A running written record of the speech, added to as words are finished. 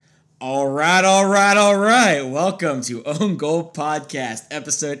All right. Welcome to Own Goal Podcast,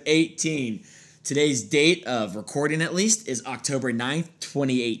 episode 18. Today's date of recording, at least, is October 9th,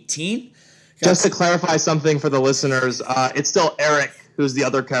 2018. Just to clarify something for the listeners, it's still Eric who's the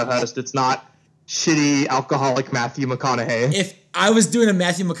other co-host. It's not shitty alcoholic Matthew McConaughey. If I was doing a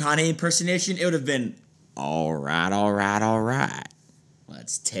Matthew McConaughey impersonation, it would have been, all right.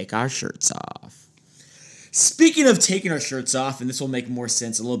 Let's take our shirts off. Speaking of taking our shirts off, and this will make more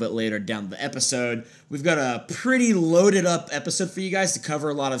sense a little bit later down the episode, we've got a pretty loaded up episode for you guys to cover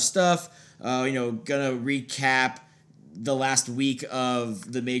a lot of stuff. Gonna recap the last week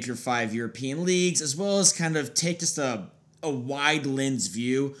of the major 5 European leagues, as well as kind of take just a wide lens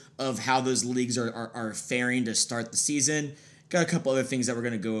view of how those leagues are faring to start the season. Got a couple other things that we're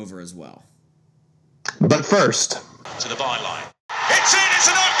going to go over as well. But first, to the byline. It's in, it's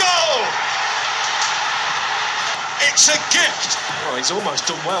an own goal! It's a gift! Oh, he's almost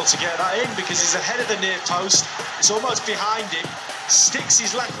done well to get that in because he's ahead of the near post. It's almost behind him. Sticks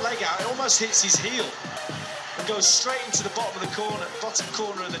his left leg out. It almost hits his heel and goes straight into the bottom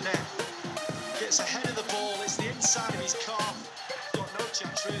corner of the net. Gets ahead of the ball. It's the inside of his calf. Got no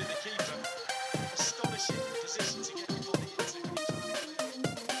chance really, the keeper. Astonishing position to get the ball into.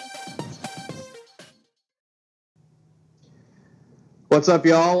 what's up,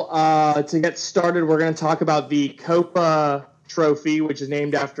 y'all? To get started, we're going to talk about the Copa Trophy, which is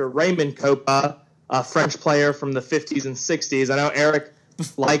named after Raymond Kopa, a French player from the 50s and 60s. I know Eric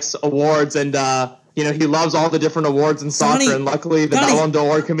likes awards, and he loves all the different awards in soccer, and luckily the Ballon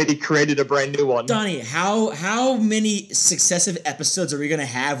d'Or committee created a brand new one. Donnie, how many successive episodes are we going to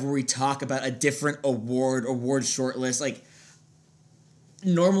have where we talk about a different award shortlist? Like,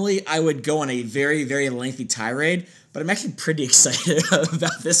 normally I would go on a very, very lengthy tirade, but I'm actually pretty excited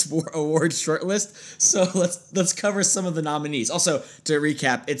about this award shortlist. So let's cover some of the nominees. Also, to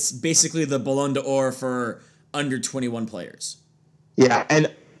recap, it's basically the Ballon d'Or for under 21 players. Yeah, and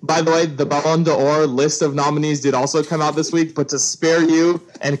by the way, the Ballon d'Or list of nominees did also come out this week, but to spare you,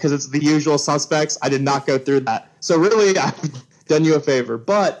 and because it's the usual suspects, I did not go through that. So really, I've done you a favor.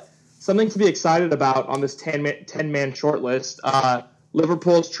 But something to be excited about on this 10-man shortlist,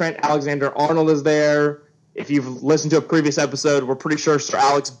 Liverpool's Trent Alexander-Arnold is there. If you've listened to a previous episode, we're pretty sure Sir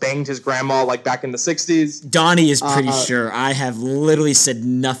Alex banged his grandma like back in the 60s. Donnie is pretty sure. I have literally said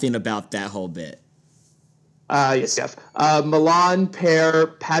nothing about that whole bit. Yes, Jeff. Milan pair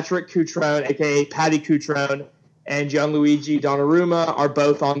Patrick Cutrone, a.k.a. Patty Cutrone, and Gianluigi Donnarumma are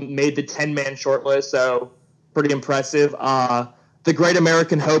both made the 10-man shortlist, so pretty impressive. The great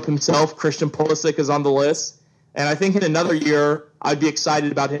American hope himself, Christian Pulisic, is on the list. And I think in another year, I'd be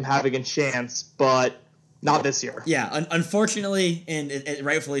excited about him having a chance, but not this year. Yeah, unfortunately, and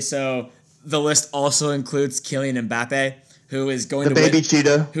rightfully so, the list also includes Kylian Mbappe, who is going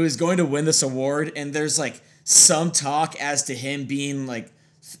to win this award. And there's like some talk as to him being like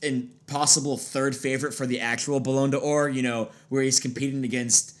a possible third favorite for the actual Ballon d'Or, where he's competing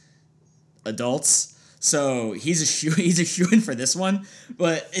against adults. So he's a shoo-in for this one.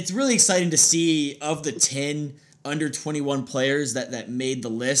 But it's really exciting to see, of the 10 under 21 players that made the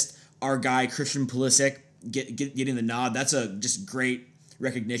list, our guy Christian Pulisic getting the nod. That's a just great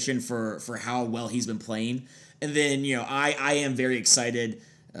recognition for how well he's been playing. And then, I am very excited.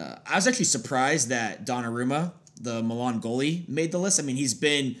 I was actually surprised that Donnarumma, the Milan goalie, made the list. I mean, he's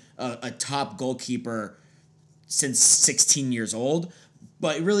been a top goalkeeper since 16 years old,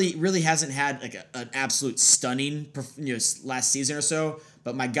 but really hasn't had like an absolute stunning last season or so.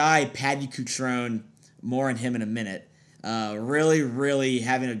 But my guy, Patty Cutrone, more on him in a minute. Really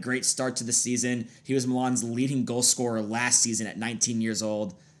having a great start to the season. He was Milan's leading goal scorer last season at 19 years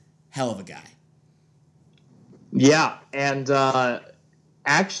old. Hell of a guy. Yeah, and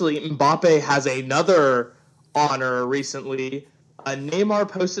actually Mbappe has another honor recently. Neymar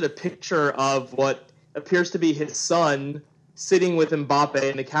posted a picture of what appears to be his son sitting with Mbappe,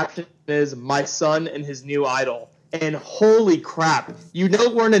 and the caption is, "My son and his new idol." And holy crap,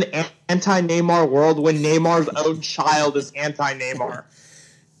 we're in an anti-Neymar world when Neymar's own child is anti-Neymar.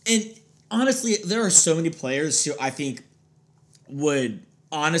 And honestly, there are so many players who I think would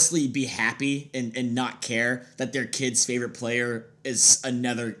honestly be happy and not care that their kid's favorite player is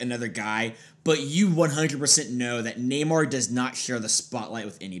another guy. But you 100% know that Neymar does not share the spotlight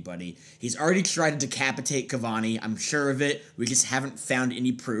with anybody. He's already tried to decapitate Cavani. I'm sure of it. We just haven't found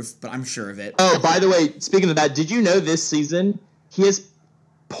any proof, but I'm sure of it. Oh, by the way, speaking of that, did you know this season he has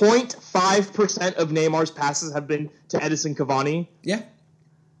 0.5% of Neymar's passes have been to Edison Cavani? Yeah.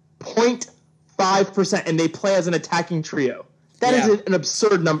 0.5%, and they play as an attacking trio. That is an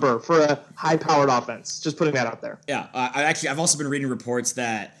absurd number for a high-powered offense. Just putting that out there. Yeah. I've also been reading reports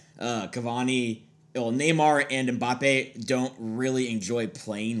that Cavani, Neymar and Mbappe don't really enjoy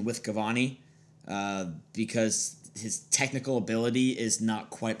playing with Cavani because his technical ability is not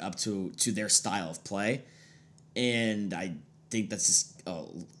quite up to their style of play. And I think that's just a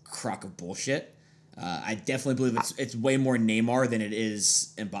crock of bullshit. I definitely believe it's way more Neymar than it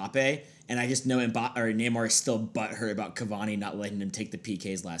is Mbappe. And I just know Neymar is still butthurt about Cavani not letting him take the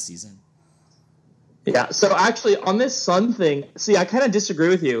PKs last season. Yeah, so actually on this Sun thing, see, I kind of disagree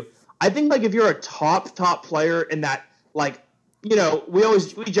with you. I think like if you're a top player in that, like, you know, we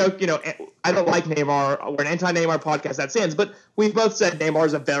joke, you know, I don't like Neymar. We're an anti-Neymar podcast, that stands, but we both said Neymar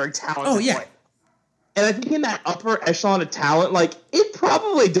is a very talented player. And I think in that upper echelon of talent, like, it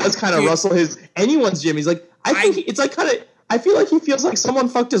probably does kind of rustle anyone's Jimmy's. Like, I think it's like kind of, I feel like he feels like someone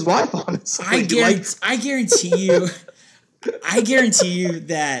fucked his wife, honestly. I guarantee you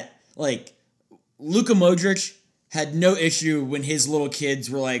that, like, Luka Modric had no issue when his little kids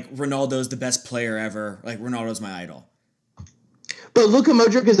were like, Ronaldo's the best player ever. Like, Ronaldo's my idol. But Luka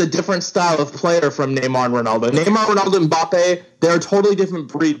Modric is a different style of player from Neymar and Ronaldo. Neymar, Ronaldo, and Mbappe, they're a totally different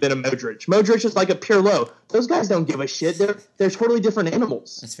breed than a Modric. Modric is like a Pirlo. Those guys don't give a shit. They're totally different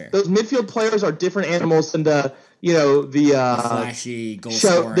animals. That's fair. Those midfield players are different animals than the flashy goal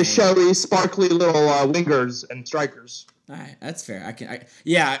scoring, the showy, sparkly little wingers and strikers. All right, that's fair.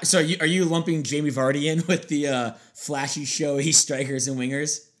 So are you lumping Jamie Vardy in with the flashy, showy strikers and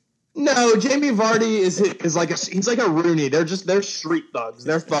wingers? No, Jamie Vardy is like he's like a Rooney. They're street thugs.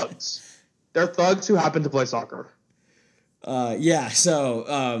 They're thugs. They're thugs who happen to play soccer.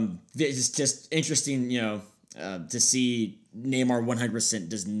 So it's just interesting, to see Neymar 100%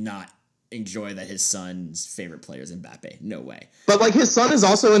 does not enjoy that his son's favorite player is Mbappe. No way. But like his son is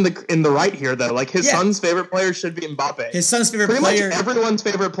also in the right here though. Like his son's favorite player should be Mbappe. His son's favorite player. Much everyone's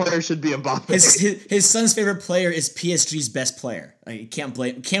favorite player should be Mbappe. His son's favorite player is PSG's best player. Like, you can't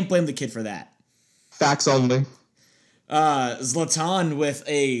blame the kid for that. Facts only. Zlatan with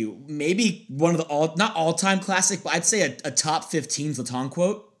a maybe one of the not all-time classic, but I'd say a top 15 Zlatan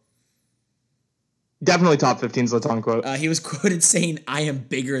quote. Definitely top 15 Zlatan quote. He was quoted saying, "I am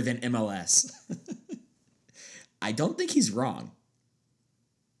bigger than MLS." I don't think he's wrong.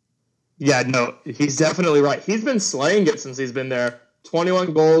 Yeah, no, he's definitely right. He's been slaying it since he's been there.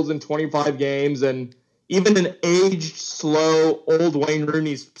 21 goals in 25 games, and even an aged, slow, old Wayne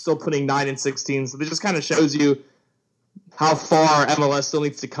Rooney's still putting 9 and 16. So that just kind of shows you how far MLS still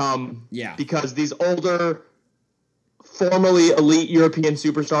needs to come. Yeah. Because these older, formerly elite European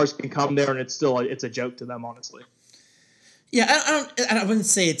superstars can come there, and it's a joke to them, honestly. Yeah, I wouldn't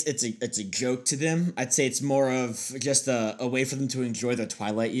say it's a joke to them. I'd say it's more of just a way for them to enjoy their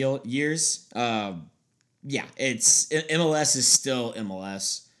twilight years. It's MLS is still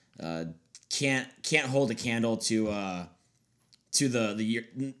MLS. Can't hold a candle to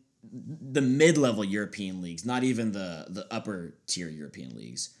the mid-level European leagues, not even the upper tier European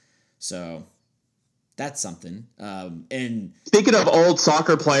leagues. So that's something. And speaking of old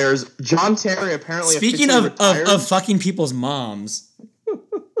soccer players, John Terry apparently. Speaking of fucking people's moms,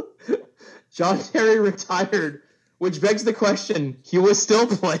 John Terry retired, which begs the question: he was still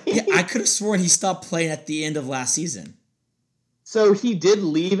playing? Yeah, I could have sworn he stopped playing at the end of last season. So he did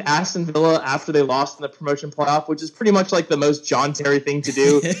leave Aston Villa after they lost in the promotion playoff, which is pretty much like the most John Terry thing to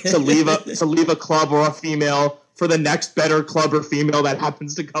do, to leave a club or a female for the next better club or female that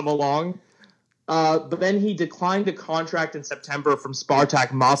happens to come along. But then he declined a contract in September from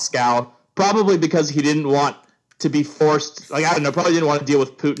Spartak Moscow, probably because he didn't want to be forced. Like, I don't know, probably didn't want to deal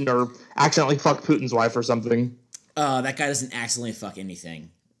with Putin or accidentally fuck Putin's wife or something. That guy doesn't accidentally fuck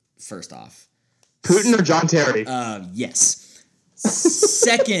anything, first off. Putin or John Terry? Yes.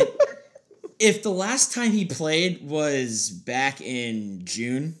 Second, if the last time he played was back in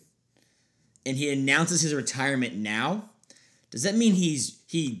June and he announces his retirement now, does that mean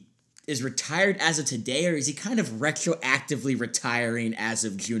he is retired as of today, or is he kind of retroactively retiring as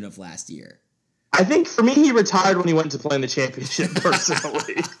of June of last year? I think for me, he retired when he went to play in the championship,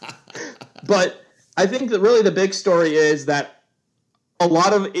 personally. But I think that really the big story is that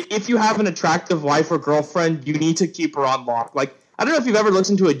if you have an attractive wife or girlfriend, you need to keep her on lock. Like, I don't know if you've ever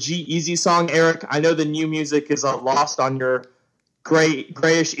listened to a G-Eazy song, Eric. I know the new music is lost on your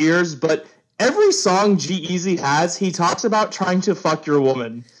grayish ears, but every song G-Eazy has, he talks about trying to fuck your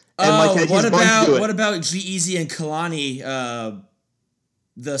woman. And what about G-Eazy and Kalani,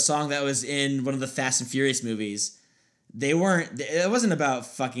 the song that was in one of the Fast and Furious movies? It wasn't about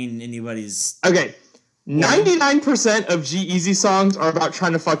fucking anybody's. Okay. 99% of G-Eazy songs are about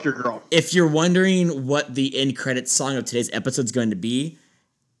trying to fuck your girl. If you're wondering what the end credits song of today's episode is going to be,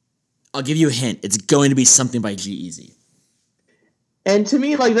 I'll give you a hint. It's going to be something by G-Eazy. And to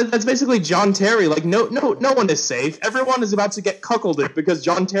me, like that's basically John Terry. Like no one is safe. Everyone is about to get cuckolded because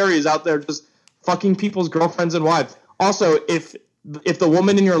John Terry is out there just fucking people's girlfriends and wives. Also, if the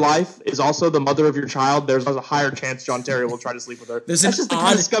woman in your life is also the mother of your child, there's a higher chance John Terry will try to sleep with her. That's just the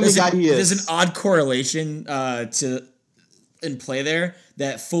kind of scummy guy he is. There's an odd correlation in play there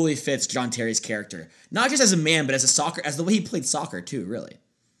that fully fits John Terry's character, not just as a man, but as the way he played soccer too. Really.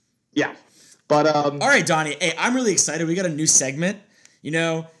 Yeah. But all right, Donnie. Hey, I'm really excited. We got a new segment. You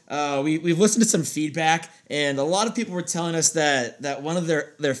know, we've listened to some feedback, and a lot of people were telling us that one of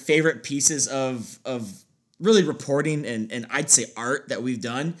their favorite pieces of really reporting and I'd say art that we've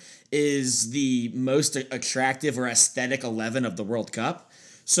done is the most attractive or aesthetic 11 of the World Cup.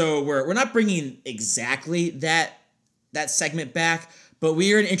 So we're not bringing exactly that segment back, but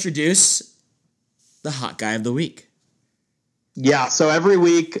we are going to introduce the hot guy of the week. Yeah, so every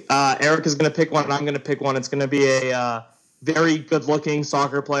week, Eric is going to pick one, and I'm going to pick one. It's going to be a very good-looking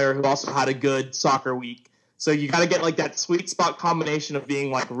soccer player who also had a good soccer week. So you got to get like that sweet spot combination of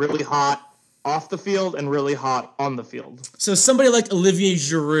being like really hot off the field and really hot on the field. So somebody like Olivier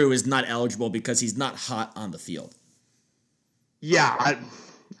Giroud is not eligible because he's not hot on the field. Yeah,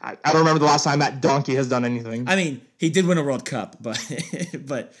 I don't remember the last time that donkey has done anything. I mean, he did win a World Cup, but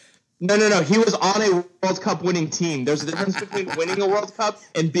No. He was on a World Cup winning team. There's a difference between winning a World Cup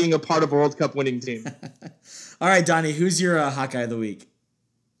and being a part of a World Cup winning team. All right, Donnie, who's your hot guy of the week?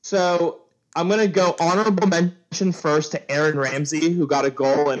 So I'm going to go honorable mention first to Aaron Ramsey, who got a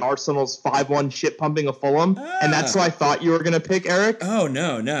goal in Arsenal's 5-1 shit pumping of Fulham. And that's who I thought you were going to pick, Eric. Oh,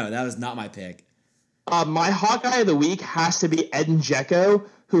 no. That was not my pick. My hot guy of the week has to be Edin Dzeko,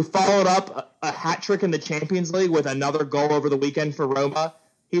 who followed up a hat trick in the Champions League with another goal over the weekend for Roma.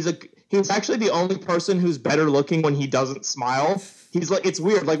 He's actually the only person who's better looking when he doesn't smile. It's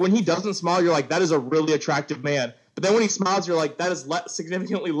weird. Like when he doesn't smile, you're like, that is a really attractive man. But then when he smiles, you're like, that is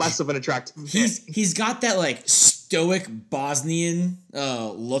significantly less of an attractive man. He's got that like stoic Bosnian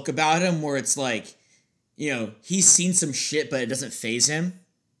look about him where it's like, you know, he's seen some shit, but it doesn't faze him.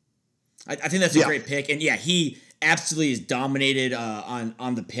 I think that's a great pick. And yeah, he absolutely is dominated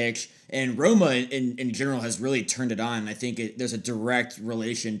on the pitch. And Roma in general has really turned it on. I think there's a direct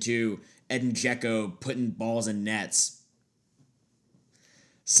relation to Edin Dzeko putting balls in nets.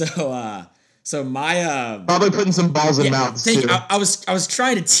 So my probably putting some balls in mouths too. I was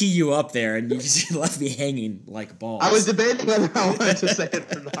trying to tee you up there, and you just left me hanging like balls. I was debating whether I wanted to say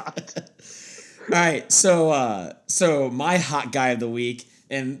it or not. All right, so my hot guy of the week,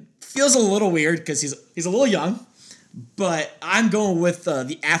 and feels a little weird because he's a little young, but I'm going with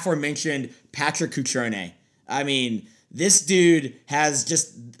the aforementioned Patrick Cutrone. I mean, this dude has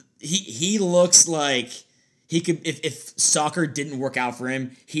just he looks like he could if soccer didn't work out for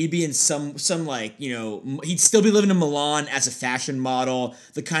him, he'd be in some like, you know, he'd still be living in Milan as a fashion model,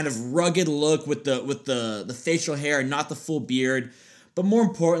 the kind of rugged look with the facial hair and not the full beard. But more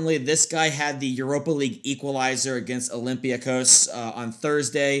importantly, this guy had the Europa League equalizer against Olympiacos on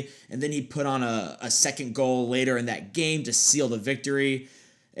Thursday, and then he put on a second goal later in that game to seal the victory.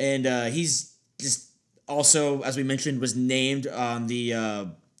 And he's just also, as we mentioned, was named on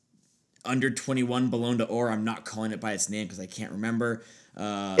the under 21 Ballon d'Or. I'm not calling it by its name because I can't remember.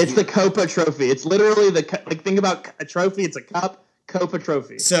 It's the Copa Trophy. It's literally think about a trophy. It's a cup. Copa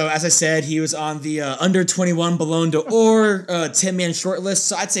Trophy. So, as I said, he was on the under 21 Ballon d'Or 10-man shortlist.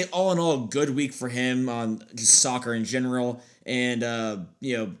 So, I'd say all in all, good week for him on just soccer in general. And,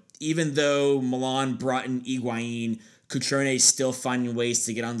 you know, even though Milan brought in Higuain, Cutrone is still finding ways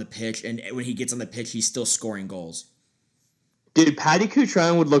to get on the pitch. And when he gets on the pitch, he's still scoring goals. Dude, Paddy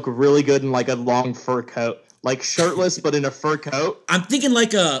Cutrone would look really good in like a long fur coat. Like shirtless, but in a fur coat. I'm thinking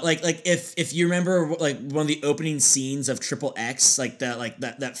like if you remember like one of the opening scenes of Triple X, like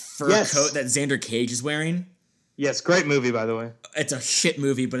that fur coat that Xander Cage is wearing. Yes, great movie by the way. It's a shit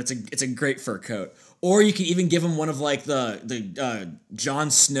movie, but it's a great fur coat. Or you can even give him one of like the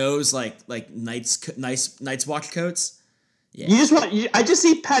Jon Snow's like Night's Watch coats. Yeah. I just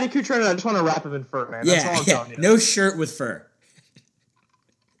see Paddy Cutrone and I just want to wrap him in fur, man. That's all I'm telling you. No shirt with fur.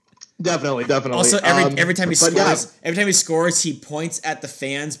 Definitely. Also, every time he scores, he points at the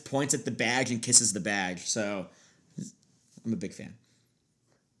fans, points at the badge, and kisses the badge. So, I'm a big fan.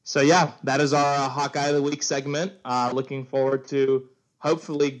 So yeah, that is our Hot Guy of the Week segment. Looking forward to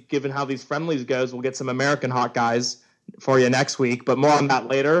hopefully, given how these friendlies goes, we'll get some American hot guys for you next week. But more on that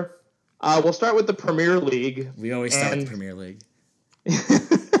later. We'll start with the Premier League. We always start with the Premier League.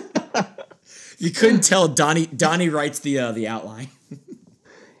 You couldn't tell Donnie writes the outline.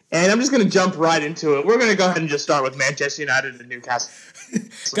 And I'm just going to jump right into it. We're going to go ahead and just start with Manchester United and Newcastle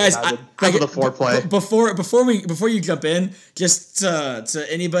guys, because of the foreplay. Before you jump in, just to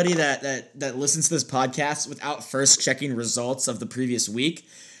anybody that listens to this podcast without first checking results of the previous week,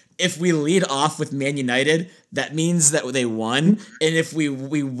 if we lead off with Man United, that means that they won. And if we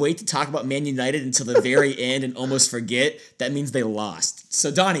wait to talk about Man United until the very end and almost forget, that means they lost.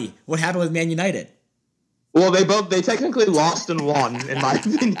 So, Donnie, what happened with Man United? Well, they technically lost and won, in my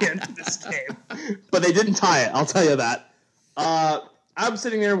opinion, this game. But they didn't tie it, I'll tell you that. I'm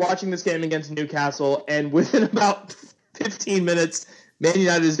sitting there watching this game against Newcastle, and within about 15 minutes, Man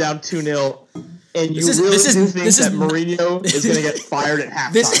United is down 2-0. And you really do think that Mourinho is going to get fired at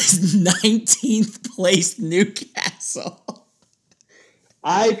halftime. This is 19th place Newcastle.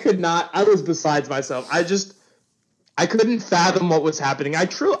 I was besides myself. I couldn't fathom what was happening. I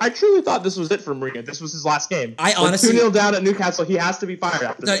truly thought this was it for Mourinho. This was his last game. I honestly 2-0 down at Newcastle. He has to be fired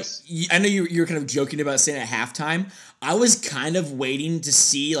after this. I know you were kind of joking about saying at halftime. I was kind of waiting to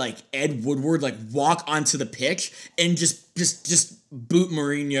see like Ed Woodward like walk onto the pitch and just boot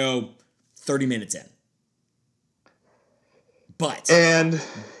Mourinho 30 minutes in. But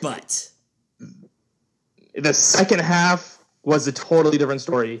the second half was a totally different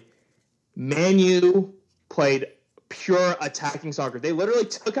story. Man U played pure attacking soccer. They literally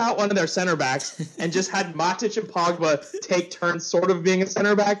took out one of their center backs and just had Matic and Pogba take turns sort of being a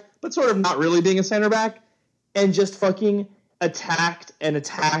center back, but sort of not really being a center back, and just fucking attacked and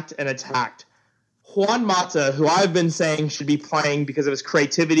attacked and attacked. Juan Mata, who I've been saying should be playing because of his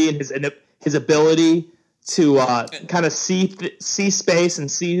creativity and his ability to kind of see space and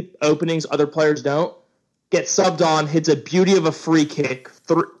see openings other players don't, gets subbed on, hits a beauty of a free kick,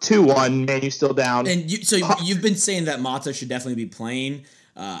 2-1, Man U still down. And you've been saying that Mata should definitely be playing.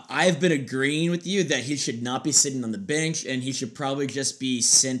 I've been agreeing with you that he should not be sitting on the bench, and he should probably just be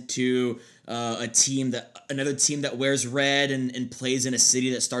sent to another team that wears red and plays in a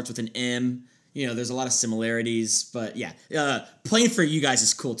city that starts with an M. You know, there's a lot of similarities, but yeah, playing for you guys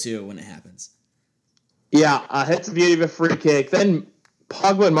is cool too when it happens. Yeah, hits the beauty of a free kick. Then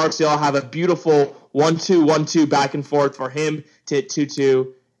Pogba and Martial have a beautiful 1-2 back and forth for him to hit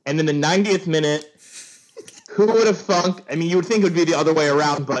 2-2. And in the 90th minute, who would have thunk? I mean, you would think it would be the other way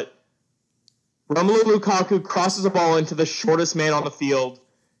around, but Romelu Lukaku crosses a ball into the shortest man on the field,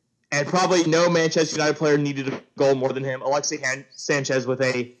 and probably no Manchester United player needed a goal more than him. Alexis Sanchez with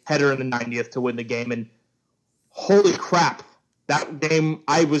a header in the 90th to win the game. And holy crap, that game,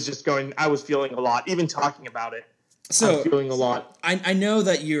 I was feeling a lot. Even talking about it, so I'm feeling a lot. I know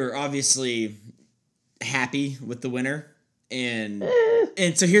that you're obviously happy with the winner. And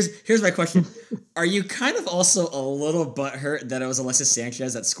so here's my question. Are you kind of also a little butthurt that it was Alexis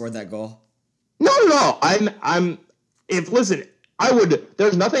Sanchez that scored that goal? Not at all.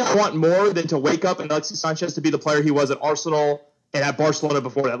 There's nothing I want more than to wake up and Alexis Sanchez to be the player he was at Arsenal and at Barcelona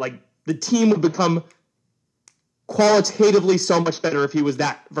before that. Like, the team would become qualitatively so much better if he was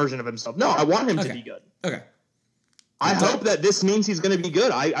that version of himself. No, I want him to be good. Okay. I hope that this means he's going to be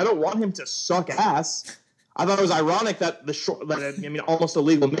good. I don't want him to suck ass. I thought it was ironic that almost a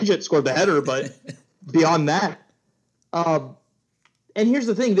legal midget scored the header, but beyond that. And here's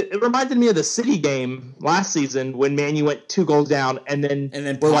the thing. It reminded me of the City game last season when Man U went 2 goals down, and then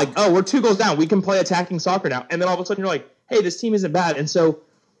we're like, oh, we're 2 goals down. We can play attacking soccer now. And then all of a sudden you're like, hey, this team isn't bad. And so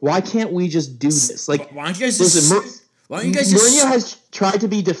why can't we just do this? Like, why don't you guys just... Mourinho has tried to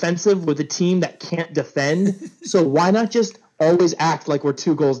be defensive with a team that can't defend, so why not just always act like we're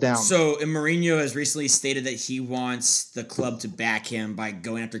 2 goals down? So, Mourinho has recently stated that he wants the club to back him by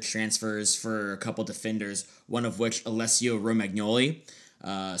going after transfers for a couple defenders, one of which Alessio Romagnoli.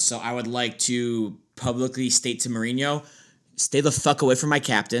 So I would like to publicly state to Mourinho, stay the fuck away from my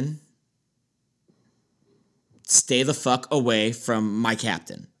captain. Stay the fuck away from my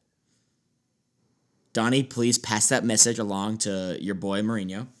captain. Donnie, please pass that message along to your boy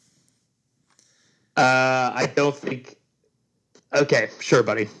Mourinho. I don't think... Okay, sure,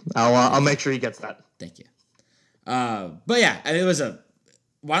 buddy. I'll make sure he gets that. Thank you. But yeah, it was a...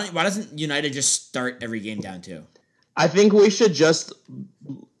 Why doesn't United just start every game down 2? I think we should just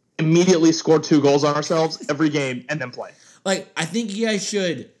immediately score 2 goals on ourselves every game and then play. Like, I think you guys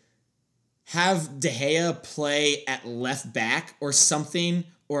should have De Gea play at left back or something,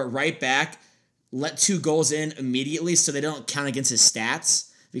 or at right back, let 2 goals in immediately so they don't count against his stats,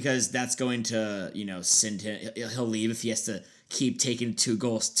 because that's going to, send him... He'll leave if he has to keep taking 2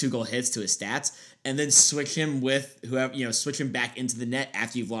 goal hits to his stats, and then switch him with whoever, switch him back into the net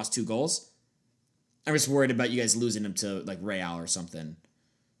after you've lost 2 goals. I'm just worried about you guys losing him to like Real or something.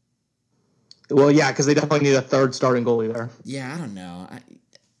 Well, yeah, because they definitely need a third starting goalie there. Yeah, I don't know.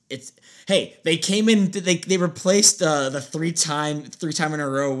 Hey, they came in. They replaced the three time in a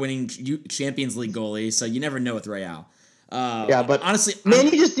row winning Champions League goalie. So you never know with Real. But honestly,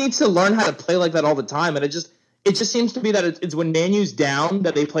 Manu just needs to learn how to play like that all the time, and it just seems to be that it's when Manu's down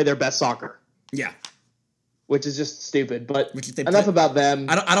that they play their best soccer. Yeah, which is just stupid. But enough about them.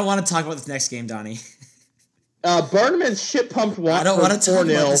 I don't want to talk about this next game, Donnie. Burnham's shit pumped Watford 4-0. I don't want to talk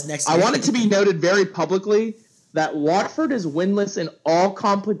about this next game. I want it to be noted very publicly that Watford is winless in all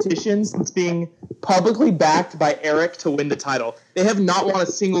competitions since being publicly backed by Eric to win the title. They have not won a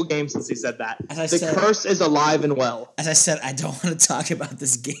single game since he said that. The curse is alive and well. As I said, I don't want to talk about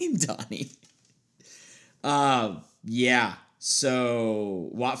this game, Donnie. Yeah. So,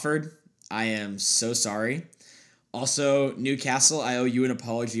 Watford, I am so sorry. Also, Newcastle, I owe you an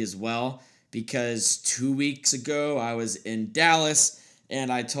apology as well, because 2 weeks ago I was in Dallas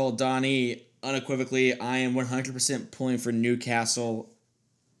and I told Donnie unequivocally I am 100% pulling for Newcastle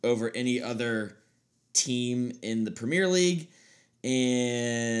over any other team in the Premier League,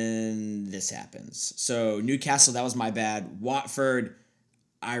 and this happens. So Newcastle, that was my bad. Watford,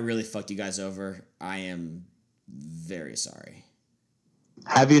 I really fucked you guys over. I am very sorry.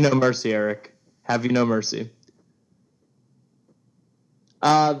 Have you no mercy, Eric? Have you no mercy?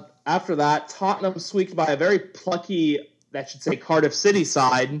 After that, Tottenham squeaked by a very plucky, that should say Cardiff City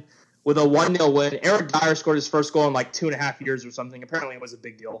side, with a 1-0 win. Eric Dyer scored his first goal in like 2.5 years or something. Apparently it was a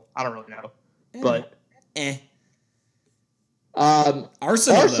big deal. I don't really know. But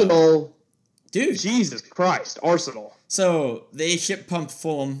Arsenal, dude, Jesus Christ, Arsenal. So they ship pumped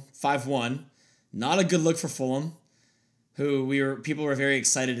Fulham 5-1. Not a good look for Fulham, who people were very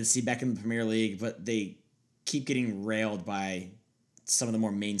excited to see back in the Premier League, but they keep getting railed by some of the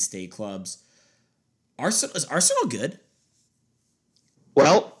more mainstay clubs. Is Arsenal good?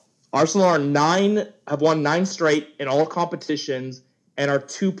 Well, Arsenal have won 9 straight in all competitions and are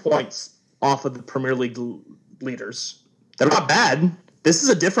 2 points off of the Premier League leaders. They're not bad. This is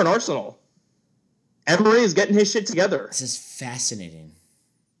a different Arsenal. Emery is getting his shit together. This is fascinating.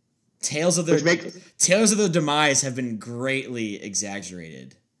 Tales of their demise have been greatly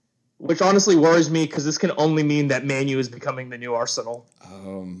exaggerated. Which honestly worries me because this can only mean that Man U is becoming the new Arsenal.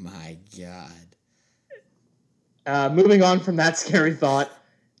 Oh my God. Moving on from that scary thought,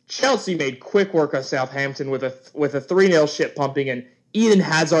 Chelsea made quick work of Southampton with a 3-0 shit pumping, and Eden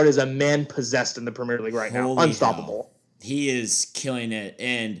Hazard is a man possessed in the Premier League right now. Unstoppable. Hell. He is killing it.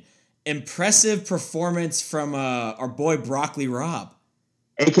 And impressive performance from our boy Broccoli Rob.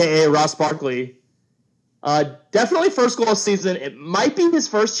 A.K.A. Ross Barkley. Definitely first goal of the season. It might be his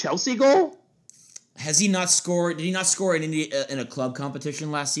first Chelsea goal. Has he not scored? Did he not score in a club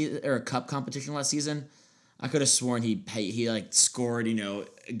competition last season or a cup competition last season? I could have sworn he scored.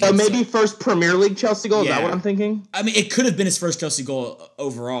 Maybe first Premier League Chelsea goal. Yeah. Is that what I'm thinking? I mean, it could have been his first Chelsea goal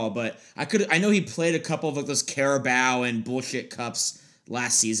overall, but I know he played a couple of those Carabao and bullshit cups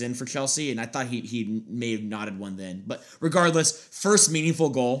last season for Chelsea, and I thought he may have nodded one then. But regardless, first meaningful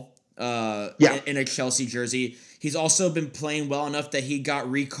goal in a Chelsea jersey. He's also been playing well enough that he got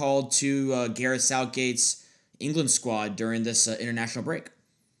recalled to Gareth Southgate's England squad during this international break.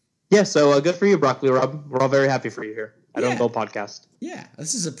 Yeah, so good for you, Broccoli Rob. We're all very happy for you here at Own Goal Podcast. Yeah,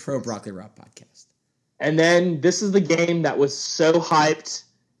 this is a pro Broccoli Rob podcast. And then this is the game that was so hyped,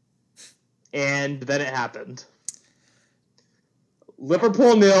 and then it happened.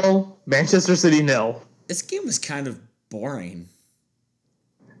 Liverpool 0, Manchester City 0. This game was kind of boring.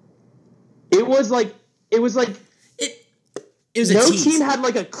 It was like it was no tease. Team had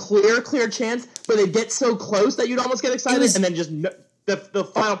like a clear chance, but they get so close that you'd almost get excited, and then just the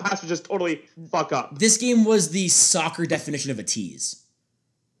final pass would just totally fuck up. This game was the soccer definition of a tease.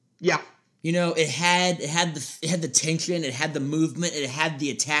 Yeah. It had the tension, it had the movement, it had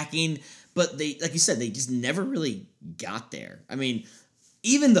the attacking, but they, like you said, they just never really got there. I mean,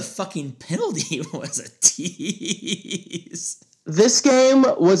 even the fucking penalty was a tease. This game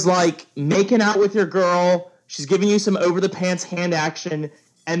was like making out with your girl. She's giving you some over-the-pants hand action,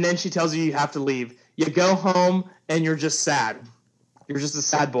 and then she tells you have to leave. You go home, and you're just sad. You're just a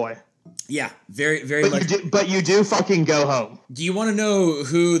sad boy. Yeah, very, very much. But you do fucking go home. Do you want to know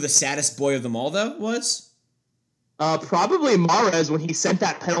who the saddest boy of them all, though, was? Probably Mahrez when he sent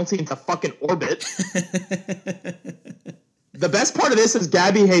that penalty into fucking orbit. The best part of this is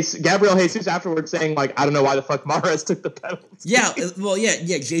Gabriel Jesus afterwards saying, like, I don't know why the fuck Mahrez took the penalty. Yeah, well,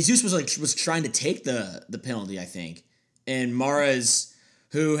 yeah. Jesus was trying to take the penalty, I think. And Mahrez,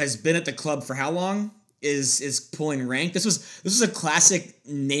 who has been at the club for how long, is pulling rank. This was a classic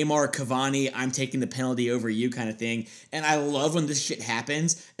Neymar Cavani, I'm taking the penalty over you kind of thing. And I love when this shit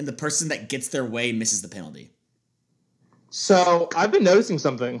happens and the person that gets their way misses the penalty. So I've been noticing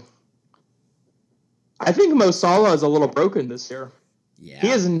something. I think Mo Salah is a little broken this year. Yeah. He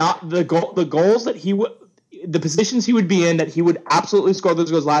is not the goals that he would, the positions he would be in that he would absolutely score those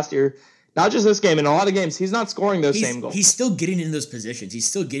goals last year. Not just this game, in a lot of games, he's not scoring those same goals. He's still getting in those positions. He's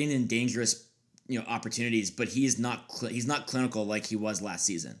still getting in dangerous, opportunities, but he's not clinical like he was last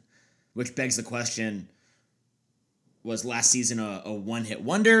season, which begs the question: was last season a one-hit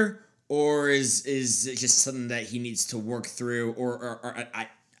wonder, or is it just something that he needs to work through, or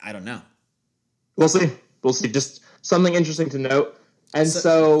I don't know. We'll see. Just something interesting to note. And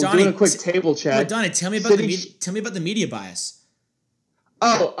so Donnie, doing a quick table check. Donnie, tell me about the media bias.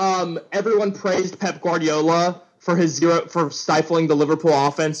 Everyone praised Pep Guardiola for stifling the Liverpool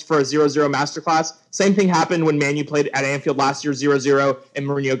offense for a 0-0 masterclass. Same thing happened when Man U played at Anfield last year, 0-0, and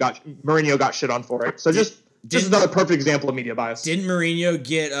Mourinho got shit on for it. So just another perfect example of media bias. Didn't Mourinho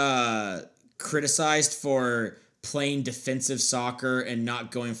get criticized for playing defensive soccer and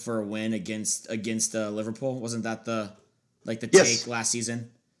not going for a win against Liverpool? Wasn't that the take last season?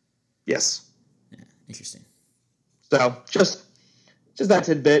 Yes. Yeah, interesting. So just that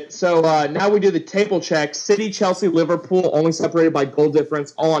tidbit. So now we do the table check. City, Chelsea, Liverpool only separated by goal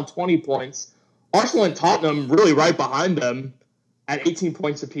difference, all on 20 points. Arsenal and Tottenham really right behind them at 18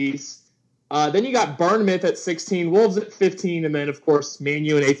 points apiece. Then you got Bournemouth at 16, Wolves at 15, and then of course Man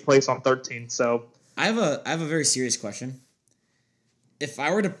U in 8th place on 13. So I have a very serious question. If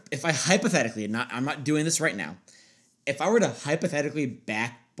I hypothetically, I'm not doing this right now. If I were to hypothetically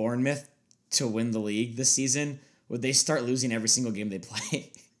back Bournemouth to win the league this season, would they start losing every single game they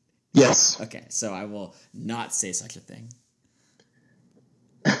play? Yes. Okay, so I will not say such a thing.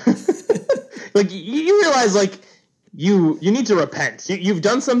 You realize, you need to repent. You've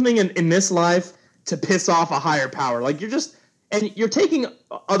done something in this life to piss off a higher power. You're taking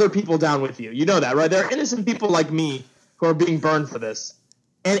other people down with you. You know that, right? There are innocent people like me who are being burned for this.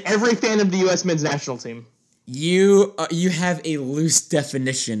 And every fan of the U.S. men's national team. You have a loose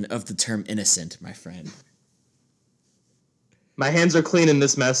definition of the term innocent, my friend. My hands are clean in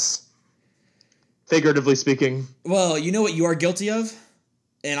this mess, figuratively speaking. Well, you know what you are guilty of?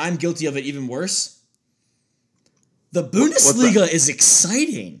 And I'm guilty of it even worse. The Bundesliga is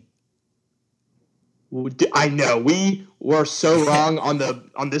exciting. I know. We were so wrong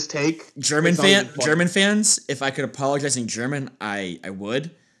on this take. German fans, if I could apologize in German, I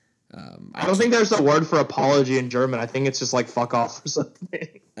would. I don't think there's a word for apology in German. I think it's just fuck off or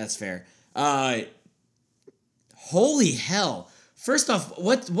something. That's fair. Holy hell. First off,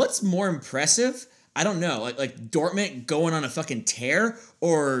 what's more impressive? I don't know. Like Dortmund going on a fucking tear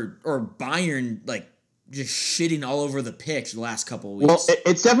or Bayern just shitting all over the pitch the last couple of weeks. Well,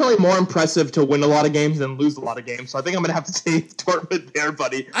 it's definitely more impressive to win a lot of games than lose a lot of games. So I think I'm going to have to take Dortmund there,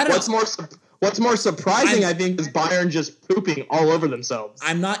 buddy. What's more surprising, I think, is Bayern just pooping all over themselves.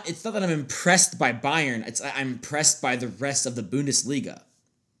 It's not that I'm impressed by Bayern. I'm impressed by the rest of the Bundesliga.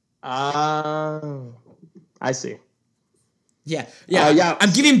 I see. Yeah.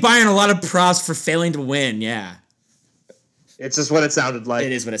 I'm giving Bayern a lot of props for failing to win. Yeah. It's just what it sounded like.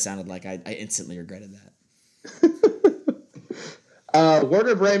 It is what it sounded like. I instantly regretted that.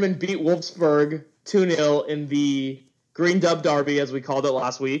 Werder Bremen beat Wolfsburg 2-0 in the Green Dub Derby, as we called it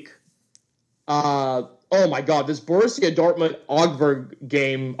last week. Oh my God, this Borussia Dortmund Augsburg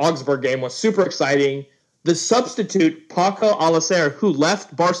game was super exciting. The substitute, Paco Alcacer, who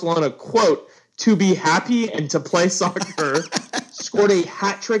left Barcelona, quote, to be happy and to play soccer, scored a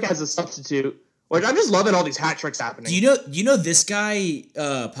hat trick as a substitute. Like, I'm just loving all these hat tricks happening. Do you know this guy,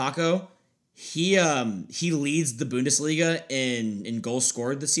 Paco? He leads the Bundesliga in goals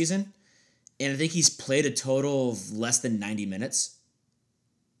scored this season, and I think he's played a total of less than 90 minutes.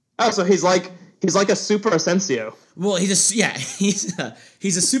 Oh, so he's like a super Asensio. Well, he's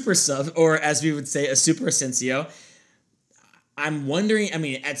a super sub, or as we would say, a super Asensio. I'm wondering. I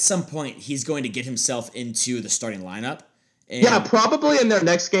mean, at some point, he's going to get himself into the starting lineup. And yeah, probably in their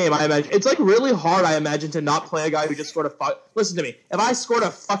next game. I imagine it's really hard. I imagine to not play a guy who just scored Listen to me. If I scored a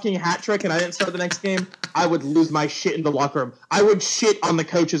fucking hat trick and I didn't start the next game, I would lose my shit in the locker room. I would shit on the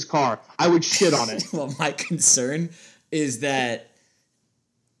coach's car. I would shit on it. Well, my concern is that,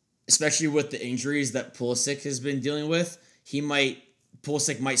 especially with the injuries that Pulisic has been dealing with,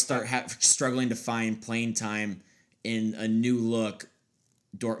 Pulisic might start struggling to find playing time in a new look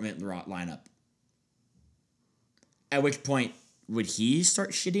Dortmund lineup. At which point, would he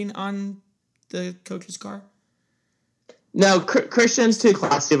start shitting on the coach's car? No, Christian's too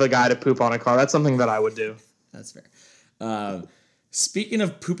classy of a guy to poop on a car. That's something that I would do. That's fair. Speaking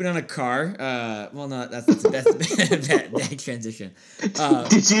of pooping on a car, well, no, that's that transition.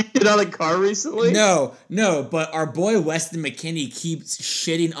 Did you get on a car recently? No, but our boy Weston McKennie keeps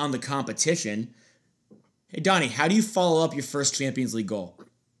shitting on the competition. Hey, Donnie, how do you follow up your first Champions League goal?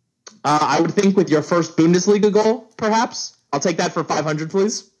 I would think with your first Bundesliga goal, perhaps. I'll take that for 500,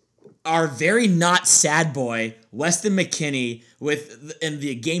 please. Our very not sad boy, Weston McKennie, in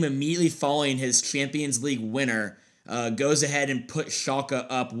the game immediately following his Champions League winner, goes ahead and put Schalke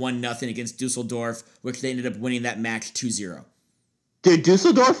up 1-0 against Dusseldorf, which they ended up winning that match 2-0. Dude,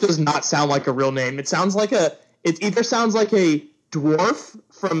 Dusseldorf does not sound like a real name. It either sounds like a dwarf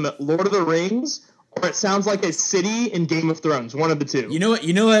from Lord of the Rings, or it sounds like a city in Game of Thrones. One of the two. You know what?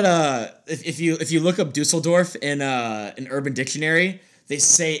 If you look up Dusseldorf in an Urban Dictionary, they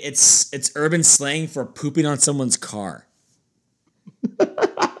say it's urban slang for pooping on someone's car.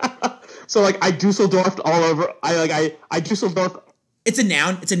 So like I Dusseldorfed all over. I Dusseldorf. It's a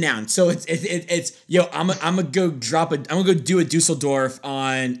noun. So it's yo. I'm gonna go do a Dusseldorf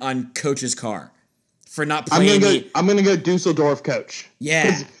on Coach's car for not playing. I'm gonna go Dusseldorf Coach.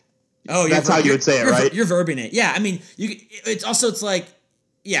 Yeah. Oh, that's how you would say it, right? You're verbing it. Yeah. I mean, it's like,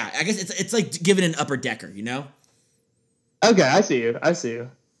 yeah. I guess it's like giving an upper decker. You know. Okay, I see you.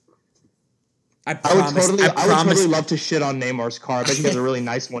 I would totally love to shit on Neymar's car. I bet he has a really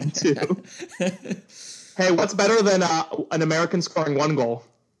nice one too. Hey, what's better than an American scoring 1 goal?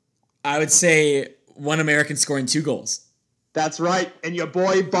 I would say one American scoring 2 goals. That's right. And your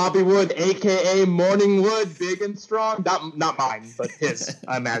boy Bobby Wood, a.k.a. Morning Wood, big and strong. Not mine, but his,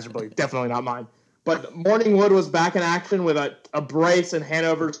 imaginably. Definitely not mine. But Morning Wood was back in action with a brace in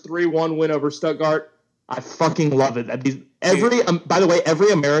Hanover's 3-1 win over Stuttgart. I fucking love it. By the way,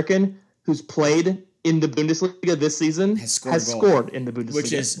 every American who's played in the Bundesliga this season has scored in the Bundesliga,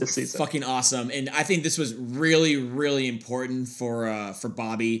 which is this season. Fucking awesome. And I think this was really, really important for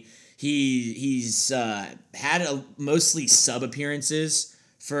Bobby. He's had mostly sub appearances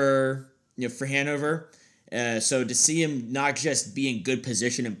for Hanover. So to see him not just be in good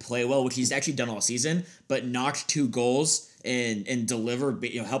position and play well, which he's actually done all season, but notch 2 goals and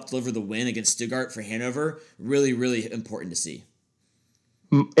help deliver the win against Stuttgart for Hanover, really, really important to see.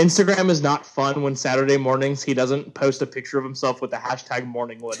 Instagram is not fun when Saturday mornings he doesn't post a picture of himself with the hashtag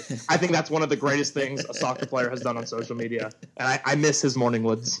Morningwood. I think that's one of the greatest things a soccer player has done on social media. And I miss his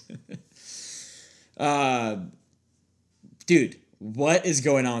Morningwoods. Dude, what is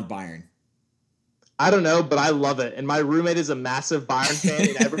going on with Bayern? I don't know, but I love it. And my roommate is a massive Bayern fan,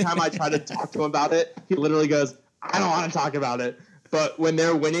 and every time I try to talk to him about it, he literally goes, I don't want to talk about it. But when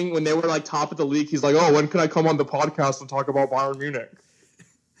they're winning, when they were like top of the league, he's like, oh, when can I come on the podcast and talk about Bayern Munich?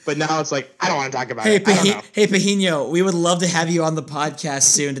 But now it's like, I don't want to talk about it. Hey, Pajino, we would love to have you on the podcast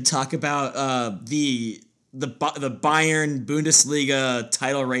soon to talk about the Bayern Bundesliga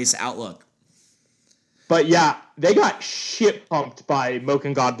title race outlook. But yeah, they got shit pumped by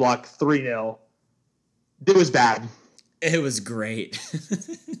Mönchengladbach 3-0. It was bad. It was great.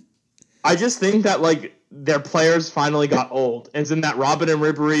 I just think that like their players finally got old, and then that Robin and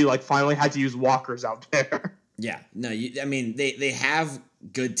Ribéry like finally had to use walkers out there. Yeah, no, I mean they have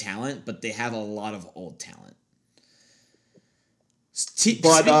good talent, but they have a lot of old talent. Should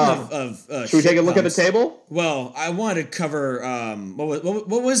we take a look at the table? Well, I wanted to cover what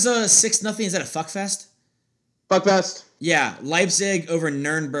was 6-0? Is that a fuckfest? Fuckfest. Yeah, Leipzig over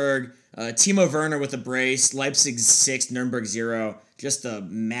Nuremberg. Timo Werner with a brace. Leipzig 6, Nuremberg 0. Just a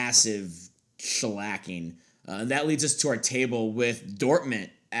massive shellacking. And that leads us to our table with Dortmund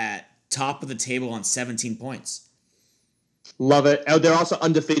at top of the table on 17 points. Love it. They're also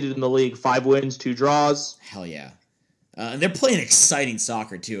undefeated in the league. 5 wins, 2 draws. Hell yeah. And they're playing exciting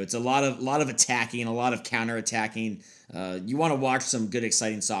soccer, too. It's a lot of attacking, a lot of counter-attacking. You want to watch some good,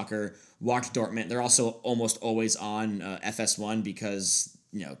 exciting soccer, watch Dortmund. They're also almost always on FS1 because,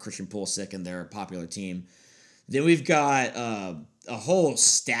 Christian Pulisic and they're a popular team. Then we've got a whole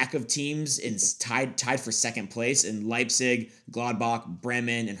stack of teams tied for second place in Leipzig, Gladbach,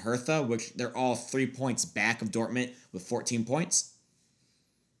 Bremen, and Hertha, which they're all 3 points back of Dortmund with 14 points.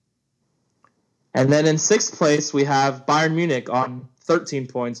 And then in 6th place, we have Bayern Munich on 13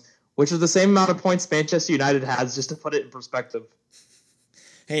 points, which is the same amount of points Manchester United has, just to put it in perspective.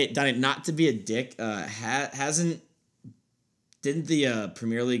 Hey, Donnie, not to be a dick, didn't the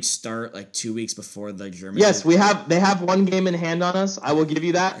Premier League start like 2 weeks before the German? Yes, they have 1 game in hand on us. I will give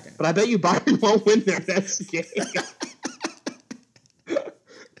you that. Okay. But I bet you Bayern won't win their next game.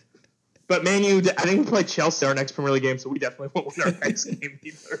 But Man U, I think we play Chelsea our next Premier League game, so we definitely won't win our next game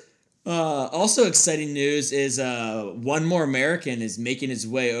either. Also exciting news is one more American is making his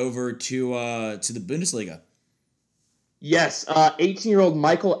way over to the Bundesliga. Yes, 18-year-old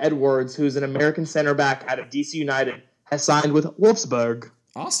Michael Edwards, who's an American center back out of DC United, has signed with Wolfsburg.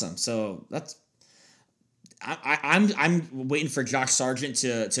 Awesome. So that's I'm waiting for Josh Sargent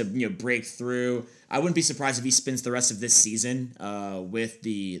to break through. I wouldn't be surprised if he spends the rest of this season with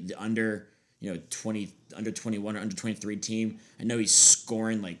the under 20 under 21 or under 23 team. I know he's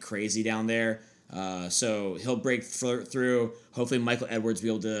scoring like crazy down there. So he'll break through. Hopefully Michael Edwards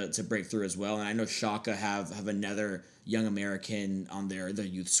will be able to break through as well. And I know Schalke have another young American on their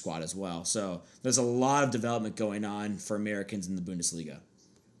youth squad as well. So there's a lot of development going on for Americans in the Bundesliga.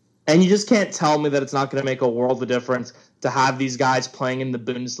 And you just can't tell me that it's not going to make a world of difference to have these guys playing in the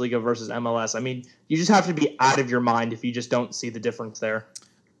Bundesliga versus MLS. I mean, you just have to be out of your mind if you just don't see the difference there.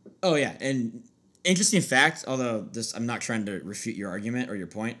 Oh, yeah. And interesting fact, although I'm not trying to refute your argument or your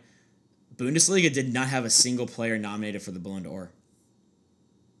point, Bundesliga did not have a single player nominated for the Ballon d'Or.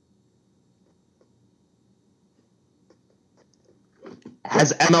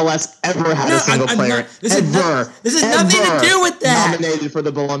 Has MLS ever had a single player this has nothing to do with that. Nominated for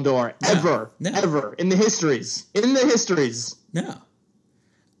the Ballon d'Or? Ever in the histories. No.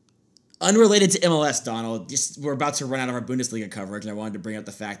 Unrelated to MLS, Donald. We're about to run out of our Bundesliga coverage, and I wanted to bring up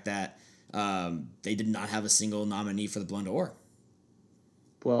the fact that they did not have a single nominee for the Ballon d'Or.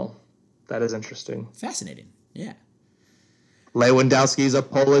 Well, that is interesting. Fascinating. Yeah. Lewandowski's a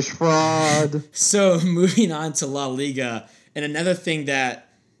Polish fraud. So moving on to La Liga. And another thing that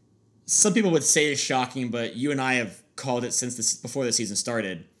some people would say is shocking, but you and I have called it before the season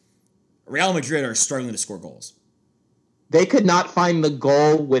started. Real Madrid are struggling to score goals. They could not find the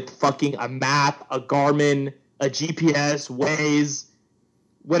goal with fucking a map, a Garmin, a GPS, Waze,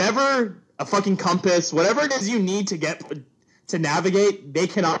 whatever, a fucking compass, whatever it is you need to navigate, they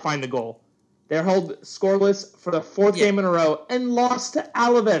cannot find the goal. They're held scoreless for the fourth game in a row and lost to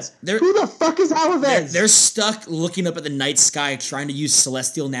Alaves. Who the fuck is Alaves? They're stuck looking up at the night sky trying to use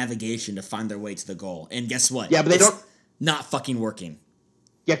celestial navigation to find their way to the goal. And guess what? Yeah, but it's not fucking working.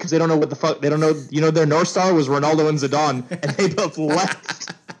 Yeah, because they don't know what the fuck. They don't know. Their North Star was Ronaldo and Zidane, and they both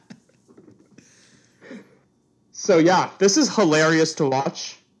left. So, yeah, this is hilarious to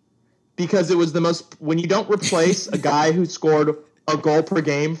watch because it was the most. When you don't replace a guy who scored a goal per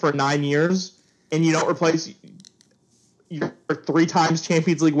game for 9 years, and you don't replace your 3 times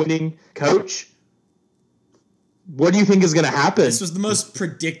Champions League winning coach, what do you think is going to happen? This was the most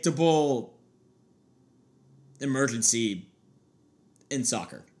predictable emergency in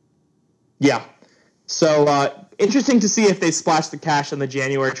soccer. Yeah. So, interesting to see if they splash the cash in the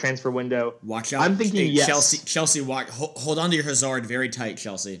January transfer window. Watch out. I'm thinking yes. Chelsea, hold on to your Hazard very tight,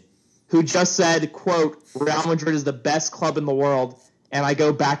 Chelsea. Who just said, quote, Real Madrid is the best club in the world, and I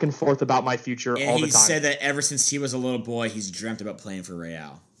go back and forth about my future all the time. And he said that ever since he was a little boy, he's dreamt about playing for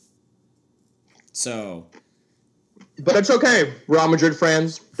Real. So. But it's okay, Real Madrid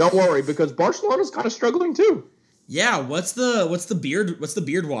fans. Don't worry, because Barcelona's kind of struggling too. Yeah, what's the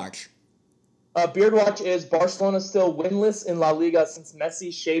beard watch? Beard watch is Barcelona still winless in La Liga since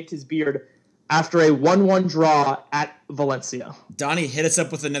Messi shaved his beard after a 1-1 draw at Valencia. Donnie, hit us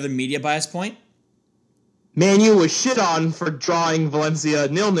up with another media bias point. Man U was shit on for drawing Valencia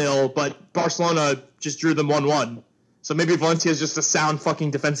 0-0, but Barcelona just drew them 1-1. So maybe Valencia is just a sound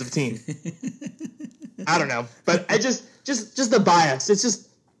fucking defensive team. I don't know, but I just the bias. It's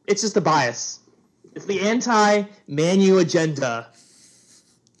just the bias. It's the anti-Man U agenda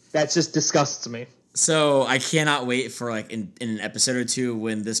that just disgusts me. So I cannot wait for in an episode or two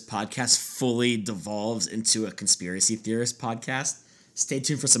when this podcast fully devolves into a conspiracy theorist podcast. Stay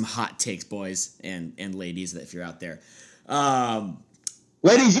tuned for some hot takes, boys and ladies, if you're out there.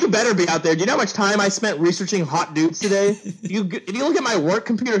 Ladies, you better be out there. Do you know how much time I spent researching hot dudes today? If you look at my work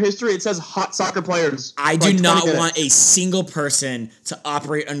computer history, it says hot soccer players. I do not want a single person to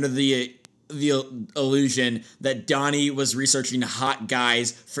operate under the illusion that Donnie was researching hot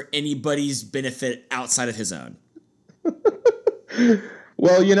guys for anybody's benefit outside of his own.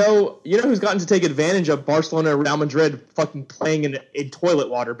 Well, you know who's gotten to take advantage of Barcelona and Real Madrid fucking playing in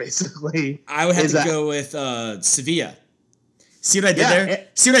toilet water, basically? I would have to go with Sevilla. See what I did there?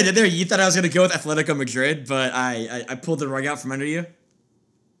 See what I did there? You thought I was going to go with Atletico Madrid, but I pulled the rug out from under you?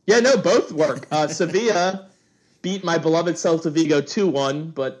 Yeah, no, both work. Sevilla beat my beloved Celta Vigo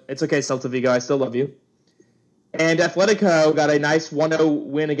 2-1, but it's okay, Celta Vigo, I still love you. And Atletico got a nice 1-0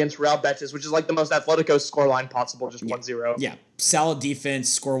 win against Real Betis, which is like the most Atletico scoreline possible, just 1-0. Yeah, solid defense,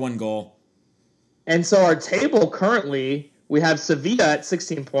 score 1 goal. And so our table currently, we have Sevilla at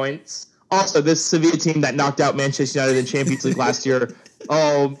 16 points. Also, this Sevilla team that knocked out Manchester United in Champions League last year.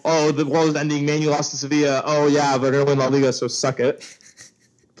 Oh, the world is ending. Man U lost to Sevilla. Oh, yeah, but they're going to win La Liga, so suck it.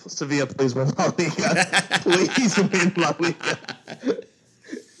 Sevilla, please win La Liga. Please win La Liga.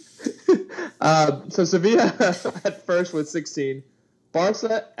 So Sevilla at first with 16.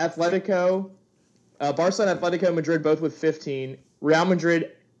 Barca and Atletico Madrid both with 15. Real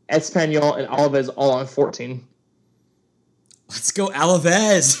Madrid, Espanyol, and Alaves all on 14. Let's go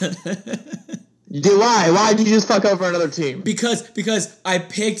Alaves. Why? Why did you just fuck over another team? Because I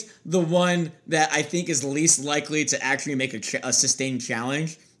picked the one that I think is least likely to actually make a sustained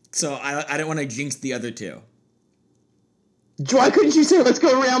challenge. So I don't want to jinx the other two. Why couldn't you say let's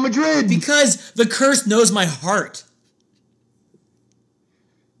go Real Madrid? Because the curse knows my heart.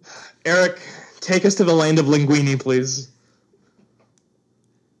 Eric, take us to the land of linguini, please.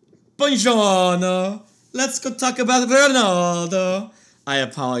 Buongiorno. Let's go talk about Ronaldo. I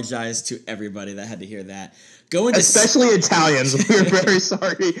apologize to everybody that had to hear that. Especially Italians. We're very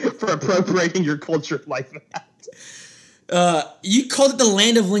sorry for appropriating your culture like that. You called it the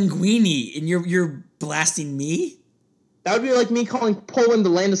land of linguini, and you're blasting me? That would be like me calling Poland the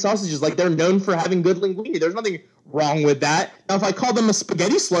land of sausages. Like, they're known for having good linguini. There's nothing wrong with that. Now, if I called them a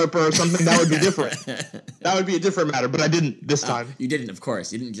spaghetti slurper or something, that would be different. That would be a different matter, but I didn't this time. You didn't, of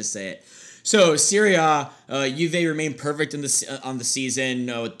course. You didn't just say it. So, Serie A, Juve remained perfect on the season.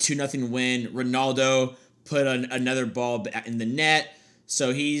 2-0 win. Ronaldo put another ball in the net.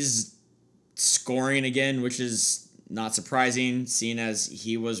 So, he's scoring again, which is not surprising, seeing as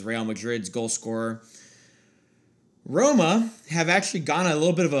he was Real Madrid's goal scorer. Roma have actually gone on a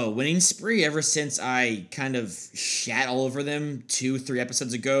little bit of a winning spree ever since I kind of shat all over them 2-3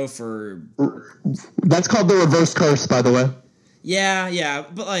 episodes ago for... That's called the reverse curse, by the way. Yeah,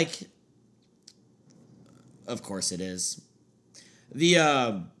 but like... Of course it is.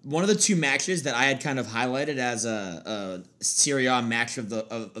 The one of the two matches that I had kind of highlighted as a Serie A match of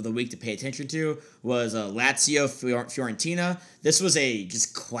the week to pay attention to was Lazio Fiorentina. This was a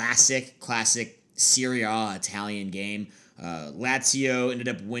just classic Serie A Italian game. Lazio ended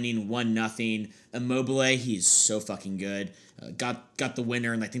up winning 1-0. Immobile, he's so fucking good. Got the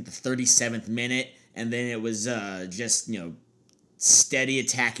winner in I think the 37th minute, and then it was just steady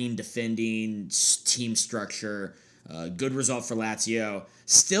attacking, defending, team structure. Good result for Lazio.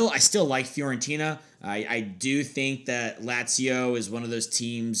 I still like Fiorentina. I do think that Lazio is one of those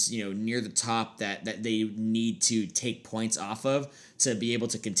teams, near the top that they need to take points off of to be able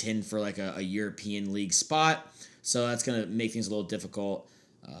to contend for like a European League spot. So that's going to make things a little difficult.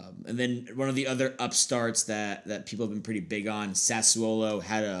 And then one of the other upstarts that people have been pretty big on, Sassuolo,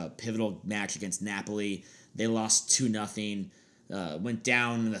 had a pivotal match against Napoli. They lost 2-0. Went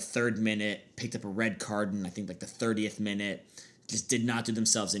down in the 3rd minute, picked up a red card in I think like the 30th minute. Just did not do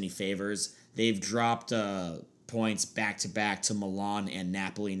themselves any favors. They've dropped points back-to-back to Milan and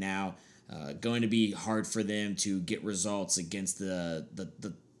Napoli now. Going to be hard for them to get results against the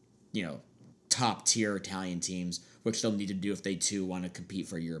top-tier Italian teams, which they'll need to do if they too want to compete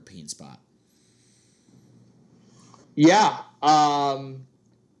for a European spot. Yeah. I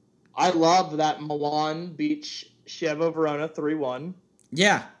love that Milan beat Chievo Verona 3-1.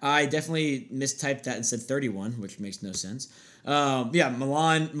 Yeah, I definitely mistyped that and said 31, which makes no sense.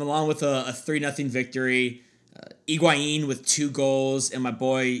 Milan with a 3-0 victory. Higuain with 2 goals, and my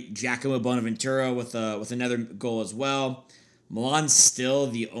boy Giacomo Bonaventura with another goal as well. Milan's still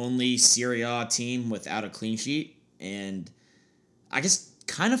the only Serie A team without a clean sheet, and I just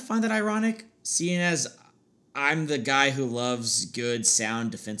kind of find that ironic, seeing as I'm the guy who loves good,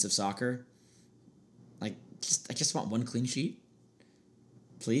 sound defensive soccer. I just want one clean sheet,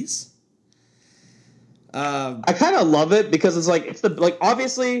 please. I kind of love it because it's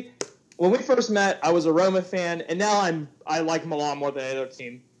obviously when we first met, I was a Roma fan, and now I like Milan more than any other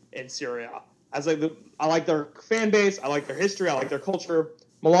team in Serie A. I like their fan base, I like their history, I like their culture.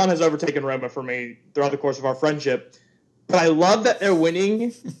 Milan has overtaken Roma for me throughout the course of our friendship. But I love that they're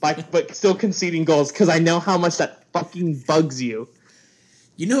winning, but still conceding goals because I know how much that fucking bugs you.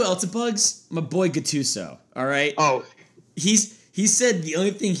 You know who else it bugs? My boy Gattuso, all right? Oh. He said the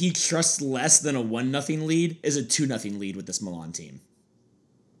only thing he trusts less than a 1-0 lead is a 2-0 lead with this Milan team.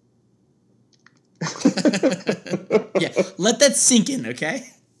 Yeah, let that sink in, okay?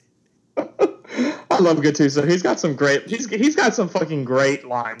 I love Gattuso. He's got some fucking great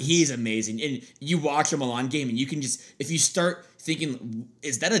lines. He's amazing. And you watch a Milan game and you can just, if you start thinking,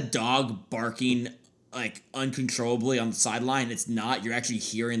 is that a dog barking like uncontrollably on the sideline? It's not. You're actually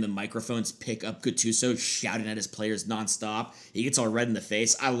hearing the microphones pick up Gattuso shouting at his players nonstop. He gets all red in the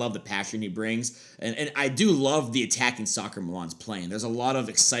face. I love the passion he brings. And I do love the attacking soccer Milan's playing. There's a lot of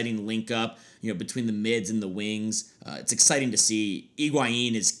exciting link up, between the mids and the wings. It's exciting to see.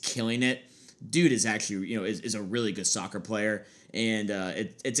 Higuain is killing it. dude is actually, is a really good soccer player. And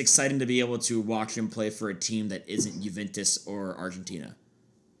it's exciting to be able to watch him play for a team that isn't Juventus or Argentina.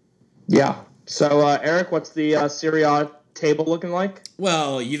 Yeah. So, Eric, what's the Serie A table looking like?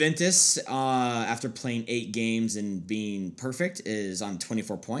 Well, Juventus, after playing 8 games and being perfect, is on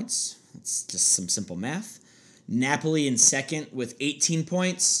 24 points. It's just some simple math. Napoli in second with 18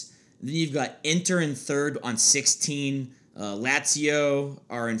 points. Then you've got Inter in third on 16. Lazio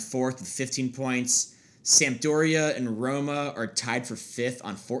are in fourth with 15 points. Sampdoria and Roma are tied for fifth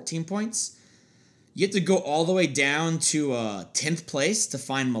on 14 points. You have to go all the way down to 10th place to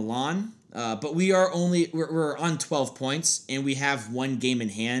find Milan. But we're on 12 points, and we have 1 game in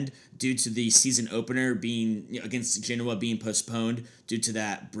hand due to the season opener being against Genoa being postponed due to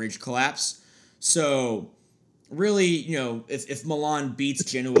that bridge collapse. So really, if Milan beats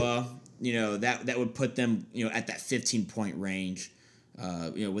Genoa, that would put them, at that 15-point range,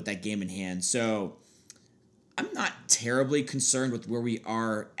 with that game in hand. So I'm not terribly concerned with where we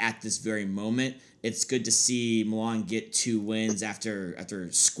are at this very moment. It's good to see Milan get 2 wins after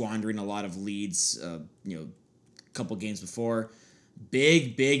squandering a lot of leads, a couple games before.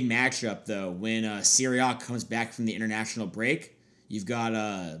 Big matchup, though, when Serie A comes back from the international break. You've got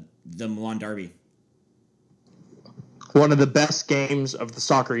the Milan derby. One of the best games of the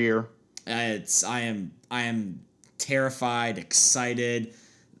soccer year. I am terrified, excited.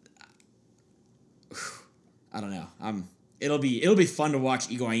 I don't know. It'll be fun to watch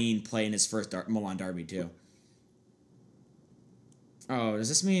Higuain play in his first Milan derby too. Oh, does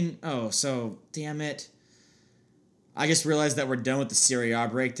this mean? Oh, so damn it! I just realized that we're done with the Serie A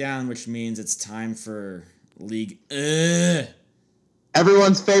breakdown, which means it's time for League.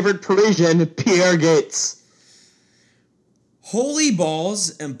 Everyone's favorite Parisian, Pierre Gates. Holy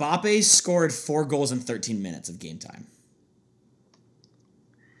balls! Mbappe scored 4 goals in 13 minutes of game time.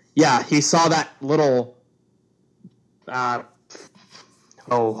 Yeah, he saw that little. You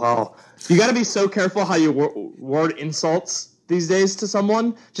got to be so careful how you word insults these days to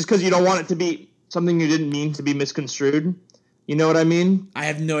someone, just because you don't want it to be something you didn't mean to be misconstrued. You know what I mean? I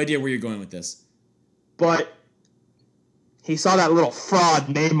have no idea where you're going with this. But he saw that little fraud,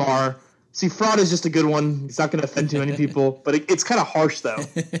 Neymar. See, fraud is just a good one. It's not going to offend too many people, but it's kind of harsh, though.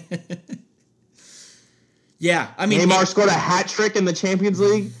 Yeah, I mean... Neymar scored a hat trick in the Champions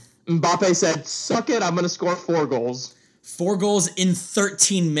League. Mbappe said, suck it, I'm going to score 4 goals. 4 goals in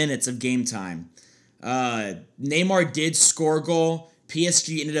 13 minutes of game time. Neymar did score a goal.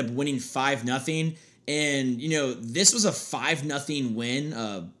 PSG ended up winning 5-0. And, this was a 5-0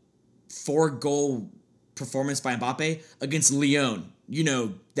 win, 4-goal performance by Mbappe against Lyon.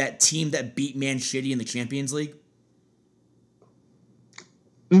 That team that beat Man City in the Champions League.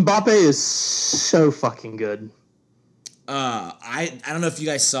 Mbappe is so fucking good. I don't know if you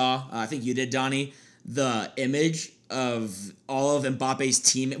guys saw, I think you did, Donnie, the image of all of Mbappe's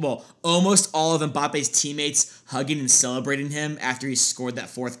almost all of Mbappe's teammates hugging and celebrating him after he scored that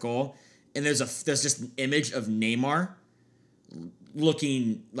 4th goal. And there's just an image of Neymar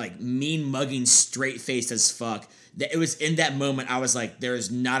looking like mean mugging, straight-faced as fuck. That it was in that moment I was like, there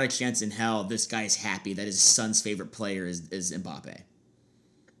is not a chance in hell this guy is happy that his son's favorite player is Mbappe.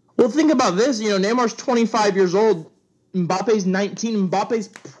 Well, think about this. Neymar's 25 years old. Mbappe's 19. Mbappe's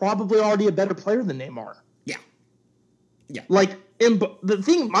probably already a better player than Neymar. Yeah. Like, the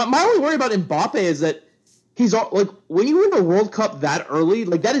thing, my only worry about Mbappe is that he's like, when you win a World Cup that early,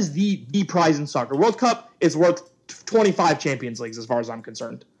 like, that is the prize in soccer. World Cup is worth 25 Champions Leagues as far as I'm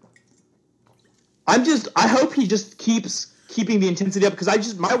concerned. I hope he just keeps keeping the intensity up,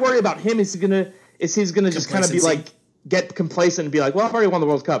 because my worry about him is he's gonna just kind of be like, get complacent and be like, well, I've already won the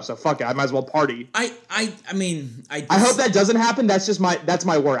World Cup, so fuck it, I might as well party. I hope that doesn't happen. That's my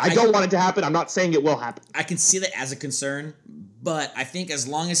worry. I don't want it to happen. I'm not saying it will happen. I can see that as a concern, but I think as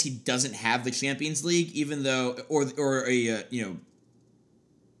long as he doesn't have the Champions League, even though as long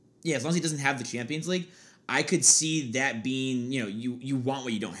as he doesn't have the Champions League, I could see that being, you want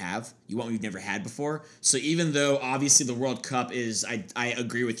what you don't have. You want what you've never had before. So even though obviously the World Cup is, I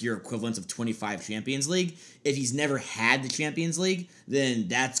agree with your equivalent of 25 Champions League, if he's never had the Champions League, then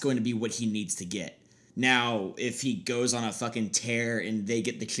that's going to be what he needs to get. Now, if he goes on a fucking tear and they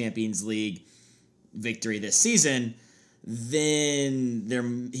get the Champions League victory this season,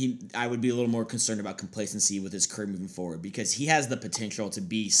 then I would be a little more concerned about complacency with his career moving forward, because he has the potential to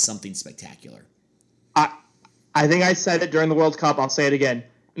be something spectacular. I think I said it during the World Cup. I'll say it again.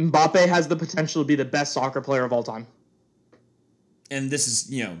 Mbappe has the potential to be the best soccer player of all time. And this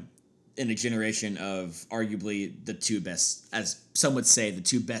is, in a generation of arguably the 2 best, as some would say, the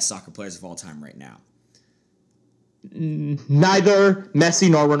 2 best soccer players of all time right now. neither Messi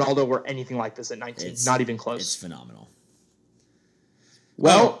nor Ronaldo were anything like this at 19. Not even close. It's phenomenal.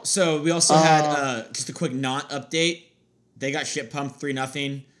 Well, so we also had just a quick Nantes update. They got shit pumped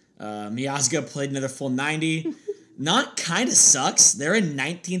 3-0. Miazga played another full 90. Nantes kind of sucks. They're in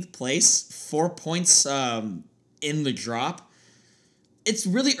 19th place, 4 points in the drop. It's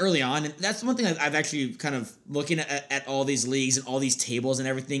really early on, and that's one thing I've actually kind of looking at all these leagues and all these tables and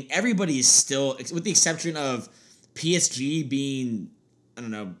everything. Everybody is still, with the exception of PSG being,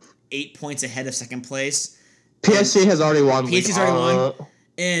 8 points ahead of second place. PSG has already won. PSG's already won.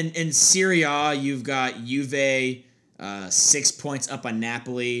 And in Serie A, you've got Juve 6 points up on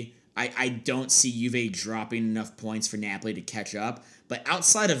Napoli. I don't see Juve dropping enough points for Napoli to catch up. But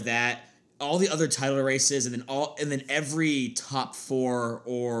outside of that, all the other title races and then every top 4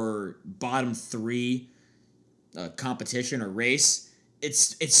 or bottom 3 competition or race,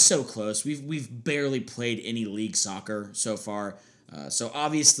 it's so close. We've barely played any league soccer so far. So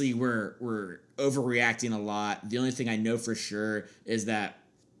obviously we're overreacting a lot. The only thing I know for sure is that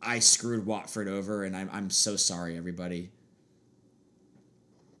I screwed Watford over, and I'm so sorry, everybody.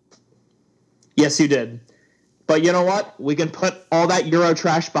 Yes, you did. But you know what? We can put all that Euro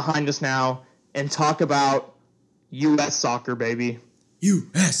trash behind us now and talk about U.S. soccer, baby.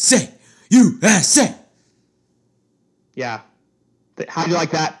 USA! USA! Yeah. How do you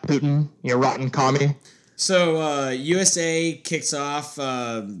like that, Putin? You rotten commie. So, USA kicks off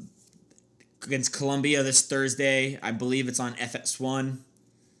against Colombia this Thursday. I believe it's on FS1.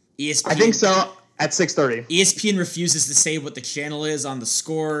 ESPN, I think so, at 6:30. ESPN refuses to say what the channel is on the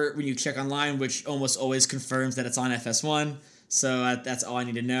score when you check online, which almost always confirms that it's on FS1. So that's all I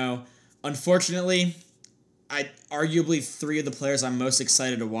need to know. Unfortunately, arguably 3 of the players I'm most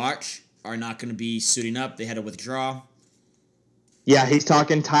excited to watch are not going to be suiting up. They had to withdraw. Yeah, he's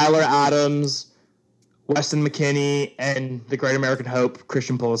talking Tyler Adams, Weston McKennie, and the Great American Hope,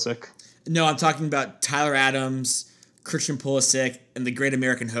 Christian Pulisic. No, I'm talking about Tyler Adams, Christian Pulisic, and the Great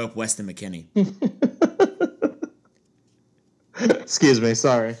American Hope, Weston McKennie. Excuse me,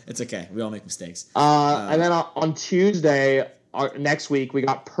 sorry. It's okay. We all make mistakes. And then on Tuesday, next week, we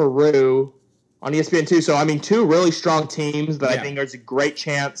got Peru on ESPN2. So, 2 really strong teams that I think there's a great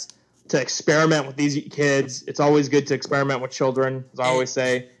chance to experiment with these kids. It's always good to experiment with children, as I always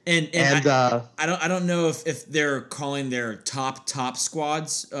say. And I don't know if they're calling their top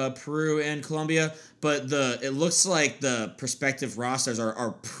squads Peru and Colombia, but it looks like the prospective rosters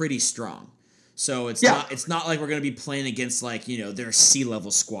are pretty strong. So it's not like we're going to be playing against their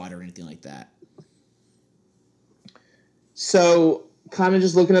C-level squad or anything like that. So kind of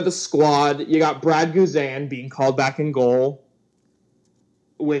just looking at the squad, you got Brad Guzan being called back in goal,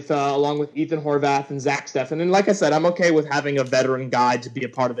 with along with Ethan Horvath and Zach Steffen. And like I said, I'm okay with having a veteran guy to be a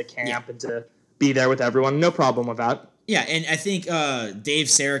part of the camp and to be there with everyone. No problem with that. Yeah, and I think Dave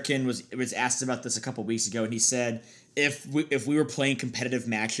Sarakin was asked about this a couple weeks ago, and he said if we were playing competitive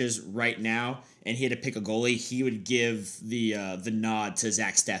matches right now and he had to pick a goalie, he would give the nod to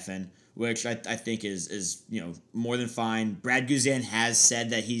Zach Steffen, which I think is more than fine. Brad Guzan has said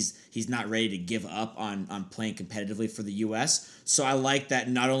that he's not ready to give up on playing competitively for the U.S. So I like that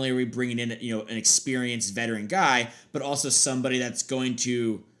not only are we bringing in an experienced veteran guy, but also somebody that's going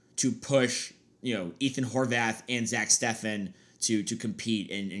to push Ethan Horvath and Zach Steffen to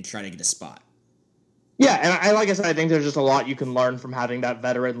compete and try to get a spot. Yeah, and like I said, I think there's just a lot you can learn from having that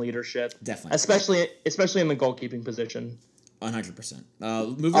veteran leadership. Definitely. Especially in the goalkeeping position. 100%.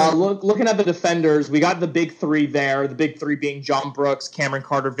 Moving on. Looking at the defenders, we got the big 3 there. The big 3 being John Brooks, Cameron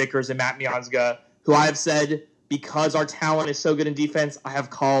Carter-Vickers, and Matt Miazga, who I have said, because our talent is so good in defense, I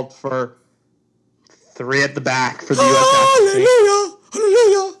have called for 3 at the back for the U.S. national team.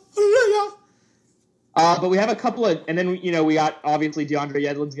 Hallelujah! Hallelujah! But we have a couple of, and then we got obviously DeAndre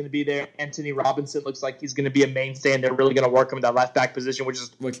Yedlin's going to be there. Anthony Robinson looks like he's going to be a mainstay, and they're really going to work him in that left back position, which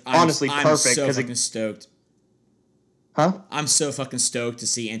honestly perfect. I'm so fucking stoked. Huh? I'm so fucking stoked to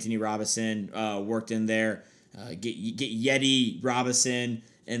see Anthony Robinson worked in there. Get Yeti Robinson,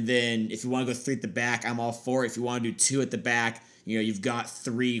 and then if you want to go 3 at the back, I'm all for it. If you want to do 2 at the back, you've got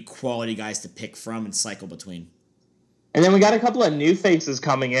 3 quality guys to pick from and cycle between. And then we got a couple of new faces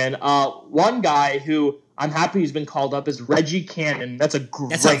coming in. One guy who I'm happy he's been called up is Reggie Cannon. That's a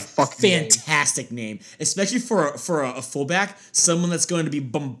fantastic name, especially for a fullback, someone that's going to be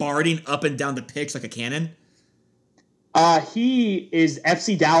bombarding up and down the pitch like a cannon. He is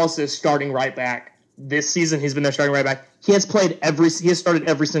FC Dallas's starting right back this season. He's been their starting right back. He has started every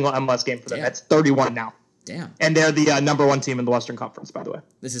single MLS game for them. Damn. That's 31 now. Damn. And they're the number 1 team in the Western Conference, by the way.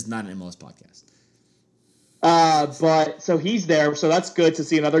 This is not an MLS podcast. But so he's there, so that's good to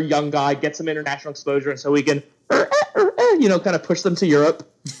see another young guy get some international exposure, and so we can kind of push them to Europe.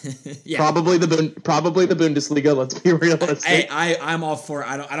 Yeah. Probably the Bundesliga. Let's be realistic. I'm all for it.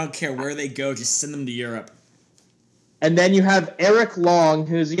 I don't care where they go. Just send them to Europe. And then you have Eric Long,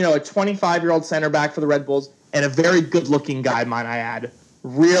 who's a 25-year-old center back for the Red Bulls and a very good-looking guy. Might I add,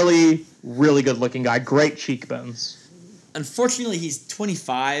 really, really good-looking guy. Great cheekbones. Unfortunately, he's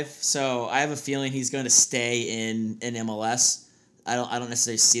 25, so I have a feeling he's going to stay in MLS. I don't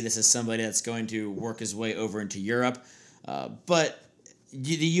necessarily see this as somebody that's going to work his way over into Europe, but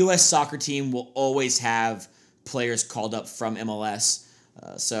the U.S. soccer team will always have players called up from MLS.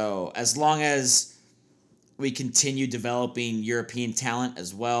 So as long as we continue developing European talent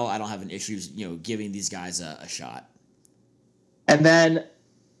as well, I don't have an issue, giving these guys a shot. And then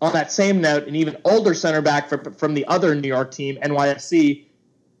on that same note, an even older center back from the other New York team, NYFC,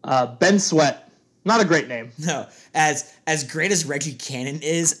 Ben Sweat. Not a great name. No, as great as Reggie Cannon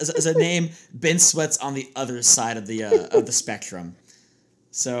is as a name, Ben Sweat's on the other side of the spectrum.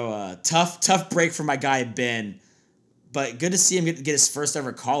 So tough break for my guy Ben, but good to see him get his first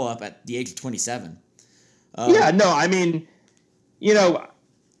ever call up at the age of 27. I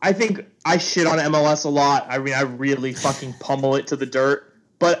think I shit on MLS a lot. I mean, I really fucking pummel it to the dirt,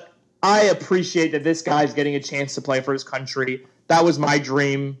 but I appreciate that this guy's getting a chance to play for his country. That was my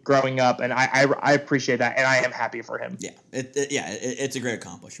dream growing up, and I appreciate that, and I am happy for him. Yeah, it's a great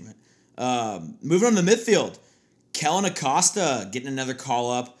accomplishment. Moving on to midfield, Kellen Acosta getting another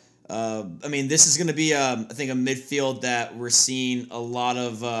call up. This is going to be, I think, a midfield that we're seeing a lot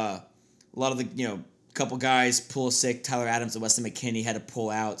of the couple guys, Pulisic, Tyler Adams, and Weston McKennie had to pull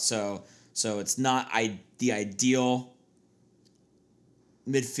out. So it's not the ideal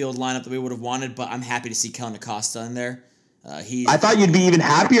midfield lineup that we would have wanted, but I'm happy to see Kellen Acosta in there. I thought you'd be even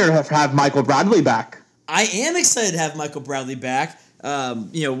happier to have Michael Bradley back. I am excited to have Michael Bradley back.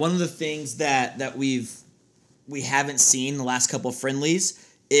 One of the things that we haven't seen the last couple of friendlies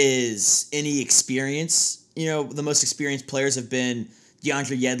is any experience. The most experienced players have been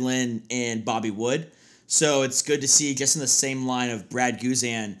DeAndre Yedlin and Bobby Wood. So it's good to see, just in the same line of Brad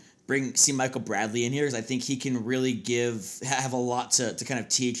Guzan, see Michael Bradley in here, because I think he can really have a lot to kind of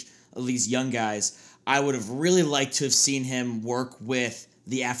teach these young guys. I would have really liked to have seen him work with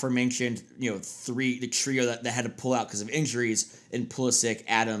the aforementioned, the trio that had to pull out because of injuries in Pulisic,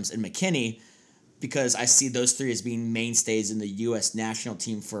 Adams, and McKennie, because I see those three as being mainstays in the U.S. national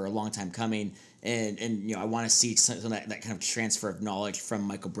team for a long time coming. And I want to see some of that kind of transfer of knowledge from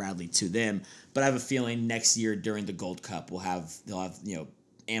Michael Bradley to them. But I have a feeling next year during the Gold Cup they'll have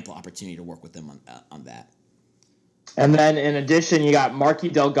ample opportunity to work with them on that. And then in addition, you got Marky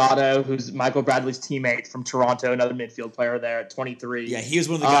Delgado, who's Michael Bradley's teammate from Toronto, another midfield player there at 23. Yeah, he was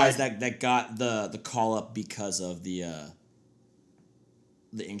one of the guys that got the call up because of the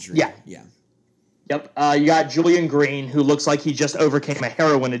injury. Yeah. Yeah. Yep. You got Julian Green, who looks like he just overcame a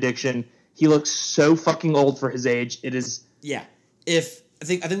heroin addiction. He looks so fucking old for his age. It is. Yeah. I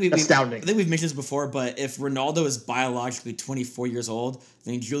think we've astounding. I think we've mentioned this before, but if Ronaldo is biologically 24 years old,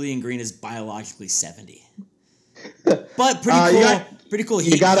 then Julian Green is biologically 70. But pretty cool.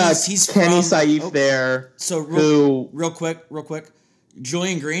 You got he's Kenny Saif there. So real quick,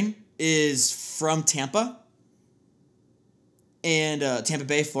 Julian Green is from Tampa and Tampa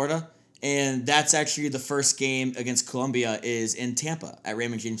Bay, Florida. And that's actually the first game against Colombia is in Tampa at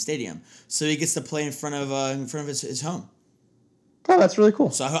Raymond James Stadium. So he gets to play in front of his home. Oh, that's really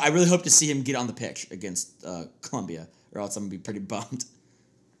cool. So I really hope to see him get on the pitch against Colombia, or else I'm going to be pretty bummed.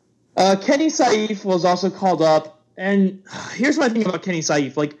 Kenny Saif was also called up. And here's my thing about Kenny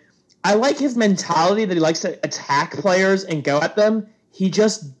Saif. Like, I like his mentality that he likes to attack players and go at them. He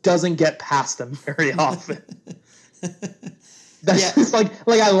just doesn't get past them very often. That's just like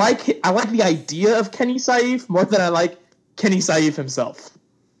I like the idea of Kenny Saif more than I like Kenny Saif himself.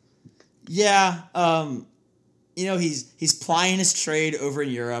 Yeah, he's plying his trade over in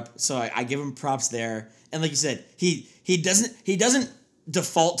Europe, so I give him props there. And like you said, he doesn't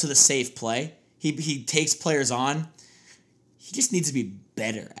default to the safe play. He takes players on. He just needs to be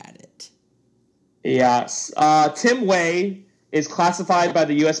better at it. Yes. Tim Way is classified by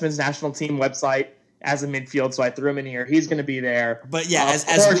the U.S. men's national team website as a midfield, so I threw him in here. He's going to be there. But yeah,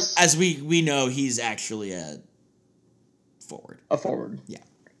 as we know, he's actually a forward. A forward. Yeah.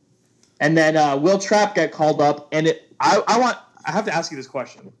 And then Will Trapp got called up, and I have to ask you this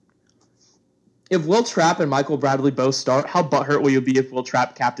question. If Will Trapp and Michael Bradley both start, how butthurt will you be if Will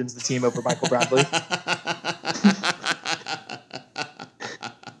Trapp captains the team over Michael Bradley?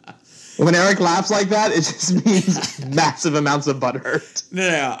 When Eric laughs like that, it just means massive amounts of butthurt.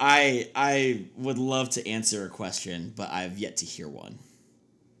 No, I would love to answer a question, but I've yet to hear one.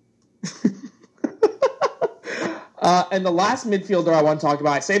 And the last midfielder I want to talk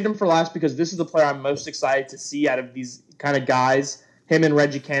about, I saved him for last because this is the player I'm most excited to see out of these kind of guys. Him and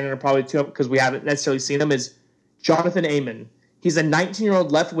Reggie Cannon are probably two because we haven't necessarily seen him, is Jonathan Amon. He's a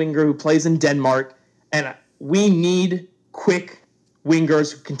 19-year-old left winger who plays in Denmark, and we need quick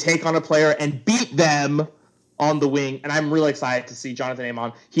wingers who can take on a player and beat them on the wing, and I'm really excited to see Jonathan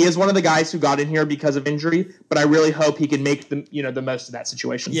Amon. He is one of the guys who got in here because of injury, but I really hope he can make the most of that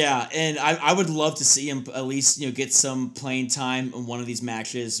situation. Yeah, and I would love to see him at least get some playing time in one of these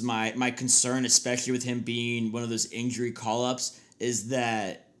matches. My concern, especially with him being one of those injury call-ups, is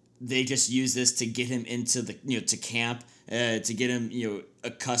that they just use this to get him into the to camp, to get him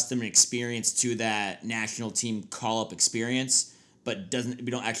accustomed and experienced to that national team call-up experience, but we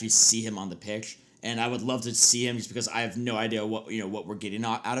don't actually see him on the pitch. And I would love to see him just because I have no idea what we're getting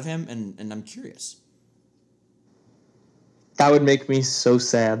out of him, and I'm curious. That would make me so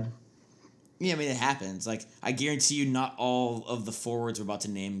sad. Yeah, I mean, it happens. Like, I guarantee you not all of the forwards we're about to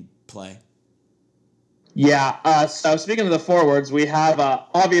name play. Yeah, so speaking of the forwards, we have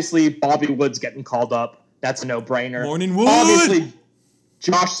obviously Bobby Wood's getting called up. That's a no-brainer. Morning, Wood! Obviously,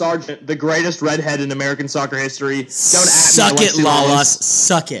 Josh Sargent, the greatest redhead in American soccer history. Suck it, Lalas.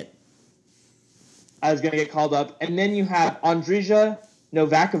 Suck it. I was going to get called up. And then you have Andrija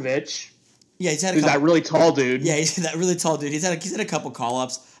Novakovic. Yeah, he's had who's that really tall dude. Yeah, he's that really tall dude. He's had a couple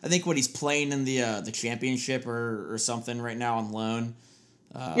call-ups. I think he's playing in the championship or something right now on loan.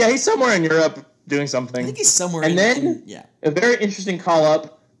 Yeah, he's somewhere in Europe doing something. I think he's somewhere and then a very interesting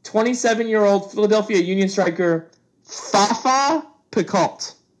call-up, 27-year-old Philadelphia Union striker Fafa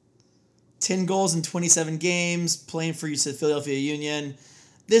Picault. 10 goals in 27 games, playing for Philadelphia Union.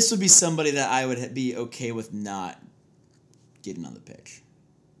 This would be somebody that I would be okay with not getting on the pitch.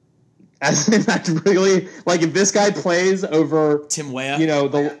 That's really, like, if this guy plays over Tim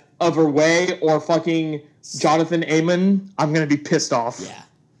Weah, over Way or fucking Jonathan Amon, I'm gonna be pissed off.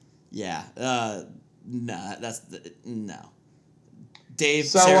 Yeah. No. Dave,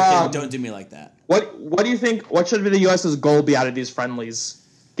 so, Sarah, don't do me like that. What do you think? What should the U.S.'s goal be out of these friendlies?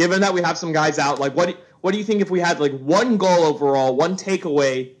 Given that we have some guys out, like what do you think if we had like one goal overall, one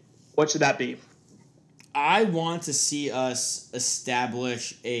takeaway? What should that be? I want to see us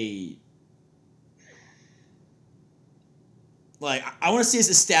establish I want to see us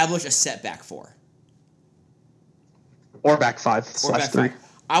establish a set back four. Or back five. Or back 3.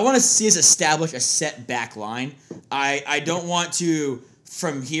 I want to see us establish a set back line. I don't want to,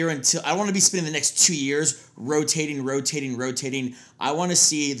 from here until, I don't want to be spending the next 2 years rotating. I want to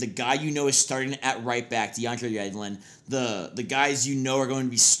see the guy is starting at right back, DeAndre Yedlin, the guys are going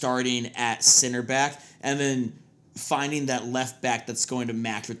to be starting at center back, and then finding that left back that's going to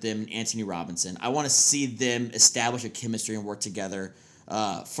match with them, Anthony Robinson. I want to see them establish a chemistry and work together.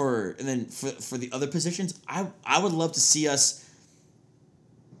 For the other positions, I would love to see us,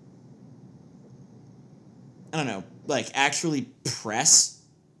 I don't know, like actually press.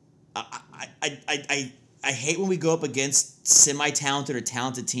 I hate when we go up against semi-talented or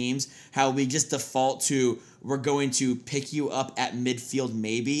talented teams, how we just default to we're going to pick you up at midfield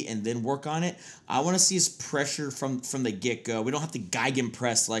maybe and then work on it. I want to see us pressure from the get-go. We don't have to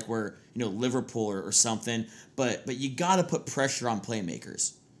gegenpress like we're Liverpool or something, but you got to put pressure on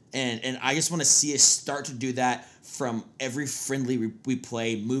playmakers. And I just want to see us start to do that from every friendly we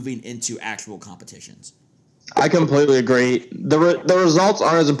play moving into actual competitions. I completely agree. The results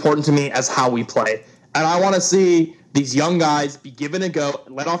aren't as important to me as how we play. And I want to see these young guys be given a go,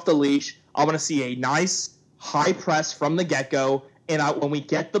 let off the leash. I want to see a nice high press from the get-go. And when we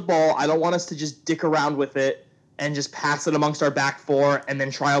get the ball, I don't want us to just dick around with it and just pass it amongst our back four and then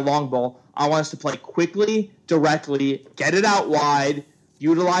try a long ball. I want us to play quickly, directly, get it out wide,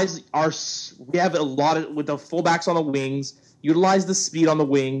 utilize we have a lot of, with the fullbacks on the wings, utilize the speed on the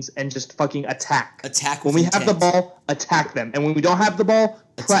wings, and just fucking attack. When we have the ball, attack them. And when we don't have the ball,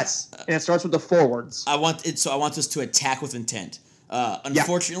 press. And it starts with the forwards. I want us to attack with intent.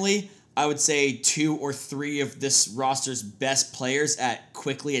 Unfortunately, I would say 2 or 3 of this roster's best players at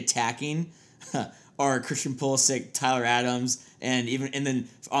quickly attacking are Christian Pulisic, Tyler Adams, and then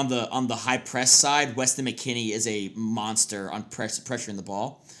on the high press side, Weston McKennie is a monster on pressuring the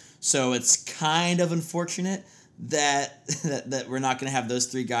ball. So it's kind of unfortunate that we're not going to have those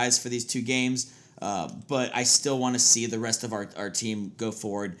 3 guys for these 2 games. But I still want to see the rest of our team go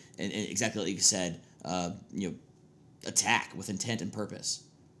forward and exactly like you said, attack with intent and purpose.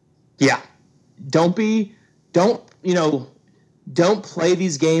 Yeah. Don't play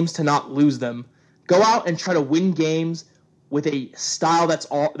these games to not lose them. Go out and try to win games with a style that's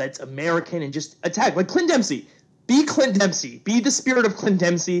American and just attack. Like Clint Dempsey. Be Clint Dempsey. Be the spirit of Clint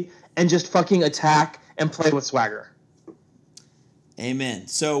Dempsey and just fucking attack and play with swagger. Amen.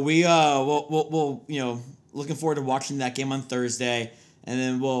 So we'll looking forward to watching that game on Thursday, and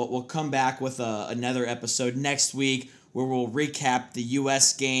then we'll come back with another episode next week where we'll recap the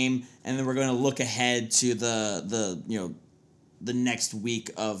U.S. game, and then we're going to look ahead to the next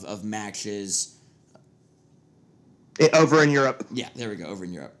week of matches over in Europe. Yeah, there we go. Over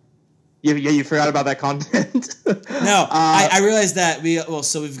in Europe. You forgot about that content. No, I realized that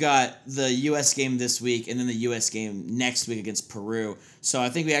we've got the U.S. game this week and then the U.S. game next week against Peru. So I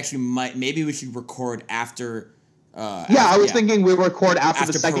think we actually maybe we should record after. I was thinking we record after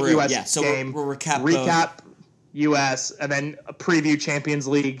the second Peru. U.S. game. We'll recap both. U.S. and then preview Champions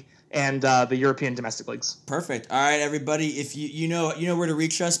League and the European domestic leagues. Perfect. All right, everybody. If you know where to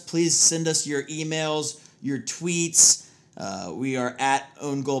reach us, please send us your emails, your tweets. We are at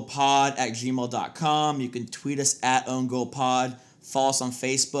owngoalpod@gmail.com. You can tweet us at owngoalpod. Follow us on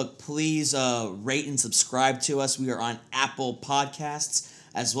Facebook. Please rate and subscribe to us. We are on Apple Podcasts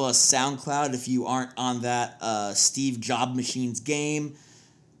as well as SoundCloud. If you aren't on that Steve Job Machines game.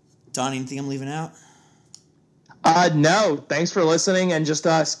 Don, anything I'm leaving out? No. Thanks for listening, and just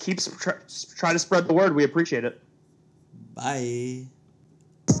try to spread the word. We appreciate it. Bye.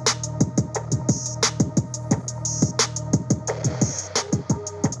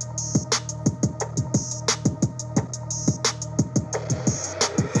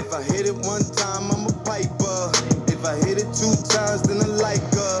 Hit it one time, I'm a piper. If I hit it 2 times, then I like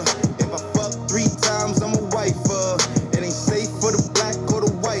her. If I fuck 3 times, I'm a wifer. It ain't safe for the black or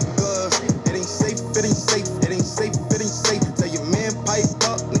the white girls. It ain't safe, it ain't safe, it ain't safe, it ain't safe. Tell your man pipe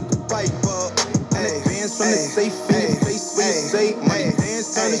up, nigga pipe up. And advance from the safe in your face when you say money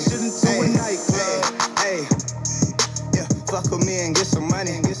dance, turn this shit into a nightclub. Yeah, fuck with me and get some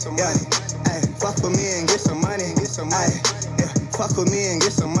money. Ay, fuck with me and get some money. Fuck with me and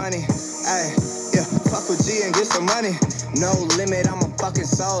get some money. Ay, yeah, fuck with G and get some money. No limit, I'm a fucking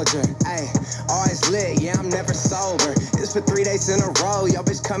soldier. Ay, always lit, yeah, I'm never sober. It's for 3 days in a row, yo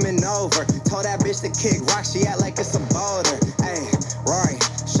bitch coming over. Told that bitch to kick rock, she act like it's a boulder. Ay, Rory,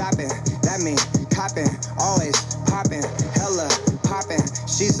 shopping, that mean copping, always popping, hella popping.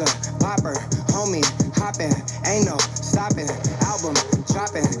 She's a bopper, homie, hopping, ain't no stopping. Album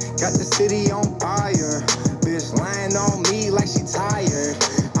dropping, got the city on fire. Bitch lying on me like she tired.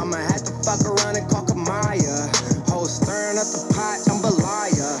 I'ma have to fuck around and call Kamaya. Ho stirring up the pot,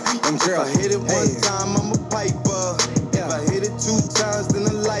 jambalaya. Them girl, if I hit it one time, I'm a piper. If I hit it 2 times, then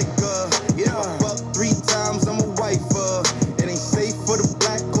I like her. If I fuck 3 times, I'm a wifer. It ain't safe for the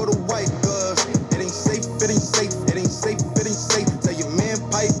black or the white girls. It ain't safe, it ain't safe, it ain't safe, it ain't safe. Tell your man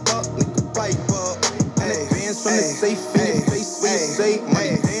pipe up, nigga pipe up. And advance from the safe in your face when you say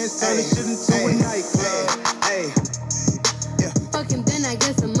money dance, turn this shit into a nightclub. Fuck him, then I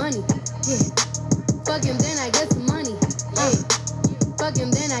get some money. Yeah. Fuck him, then I get some money. Hey. Fuck him,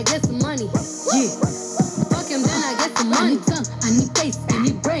 then I get some money. Yeah. Fuck him, then I get some money. I need face, I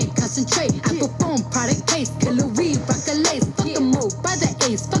need brain, concentrate. I perform product case, killer weed, rock a lace. Fuck the move, buy the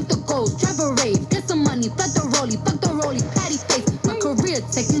ace, fuck the goals, drive a rave, get some money, fuck the rollie, patty face. My career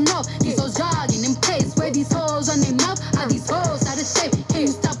taking off, these hoes jogging in place. Where these hoes on their mouth, are these hoes out of shape? Can you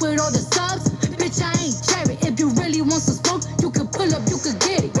stop with all the subs? Bitch, I ain't cherry. If you really want some smoke, you can pull up, you can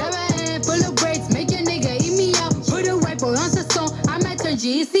get it. Grab a hand full of braids, make your nigga eat me out. Put a white boy on the song, I might turn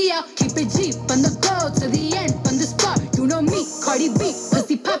GEC out. Keep it G from the go to the end, from the start. You know me, Cardi B,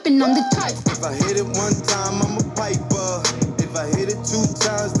 pussy popping on the charts. If I hit it one time, I'm a piper. If I hit it 2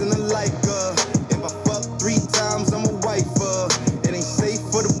 times, then I like her. If I fuck 3 times, I'm a wifer. It ain't safe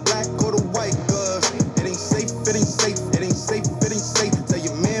for the black or the white girls. It ain't safe, it ain't safe, it ain't safe, it ain't safe. Tell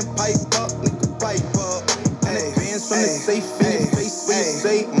your man pipe up, nigga pipe up. And advance from the safe in your face when you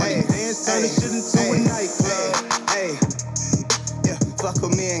say money dance, turn this shit into a nightclub. Yeah, fuck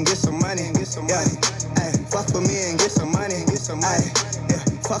with me and get some money. Ay, fuck with me and get some money. Ay, yeah,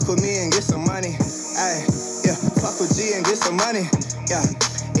 fuck with me and get some money. Ay, yeah, fuck with G and get some money. Yeah,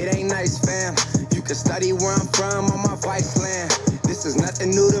 it ain't nice, fam. You can study where I'm from on my vice land. This is nothing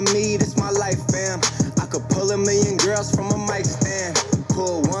new to me, this my life, fam. I could pull a million girls from a mic stand.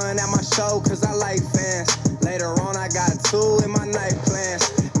 Pull one at my show cause I like fans. Later on I got 2 in my night plans.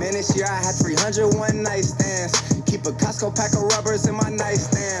 Man, this year I had 300 one night stands. Keep a Costco pack of rubbers in my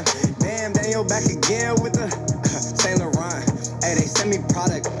nightstand. Damn, Daniel back again with the Saint Laurent. Hey, they send me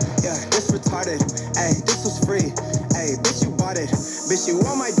product. Yeah, this retarded. Hey, this was free. Hey, bitch, you bought it. Bitch, you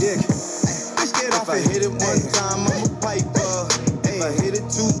on my dick. Hey, bitch, get off it. If I hit it one time, I'm a piper. If I hit it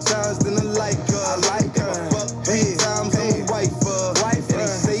 2 times, then I like her. If I fuck 3 times, I'm a wifer. It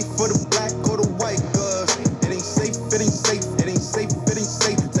ain't safe for the black or the white girls. It ain't safe, it ain't safe, it ain't safe, it ain't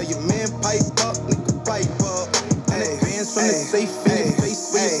safe. Tell your man pipe up, nigga pipe from the safe in your face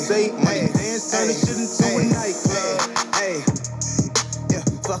when you say money dance, turn the shit into a nightclub. Yeah,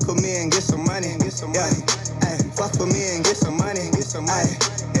 fuck with me and get some money. Yeah, fuck with me and get some money.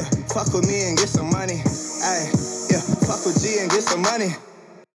 Yeah, fuck with me and get some money. Yeah, fuck with G and get some money.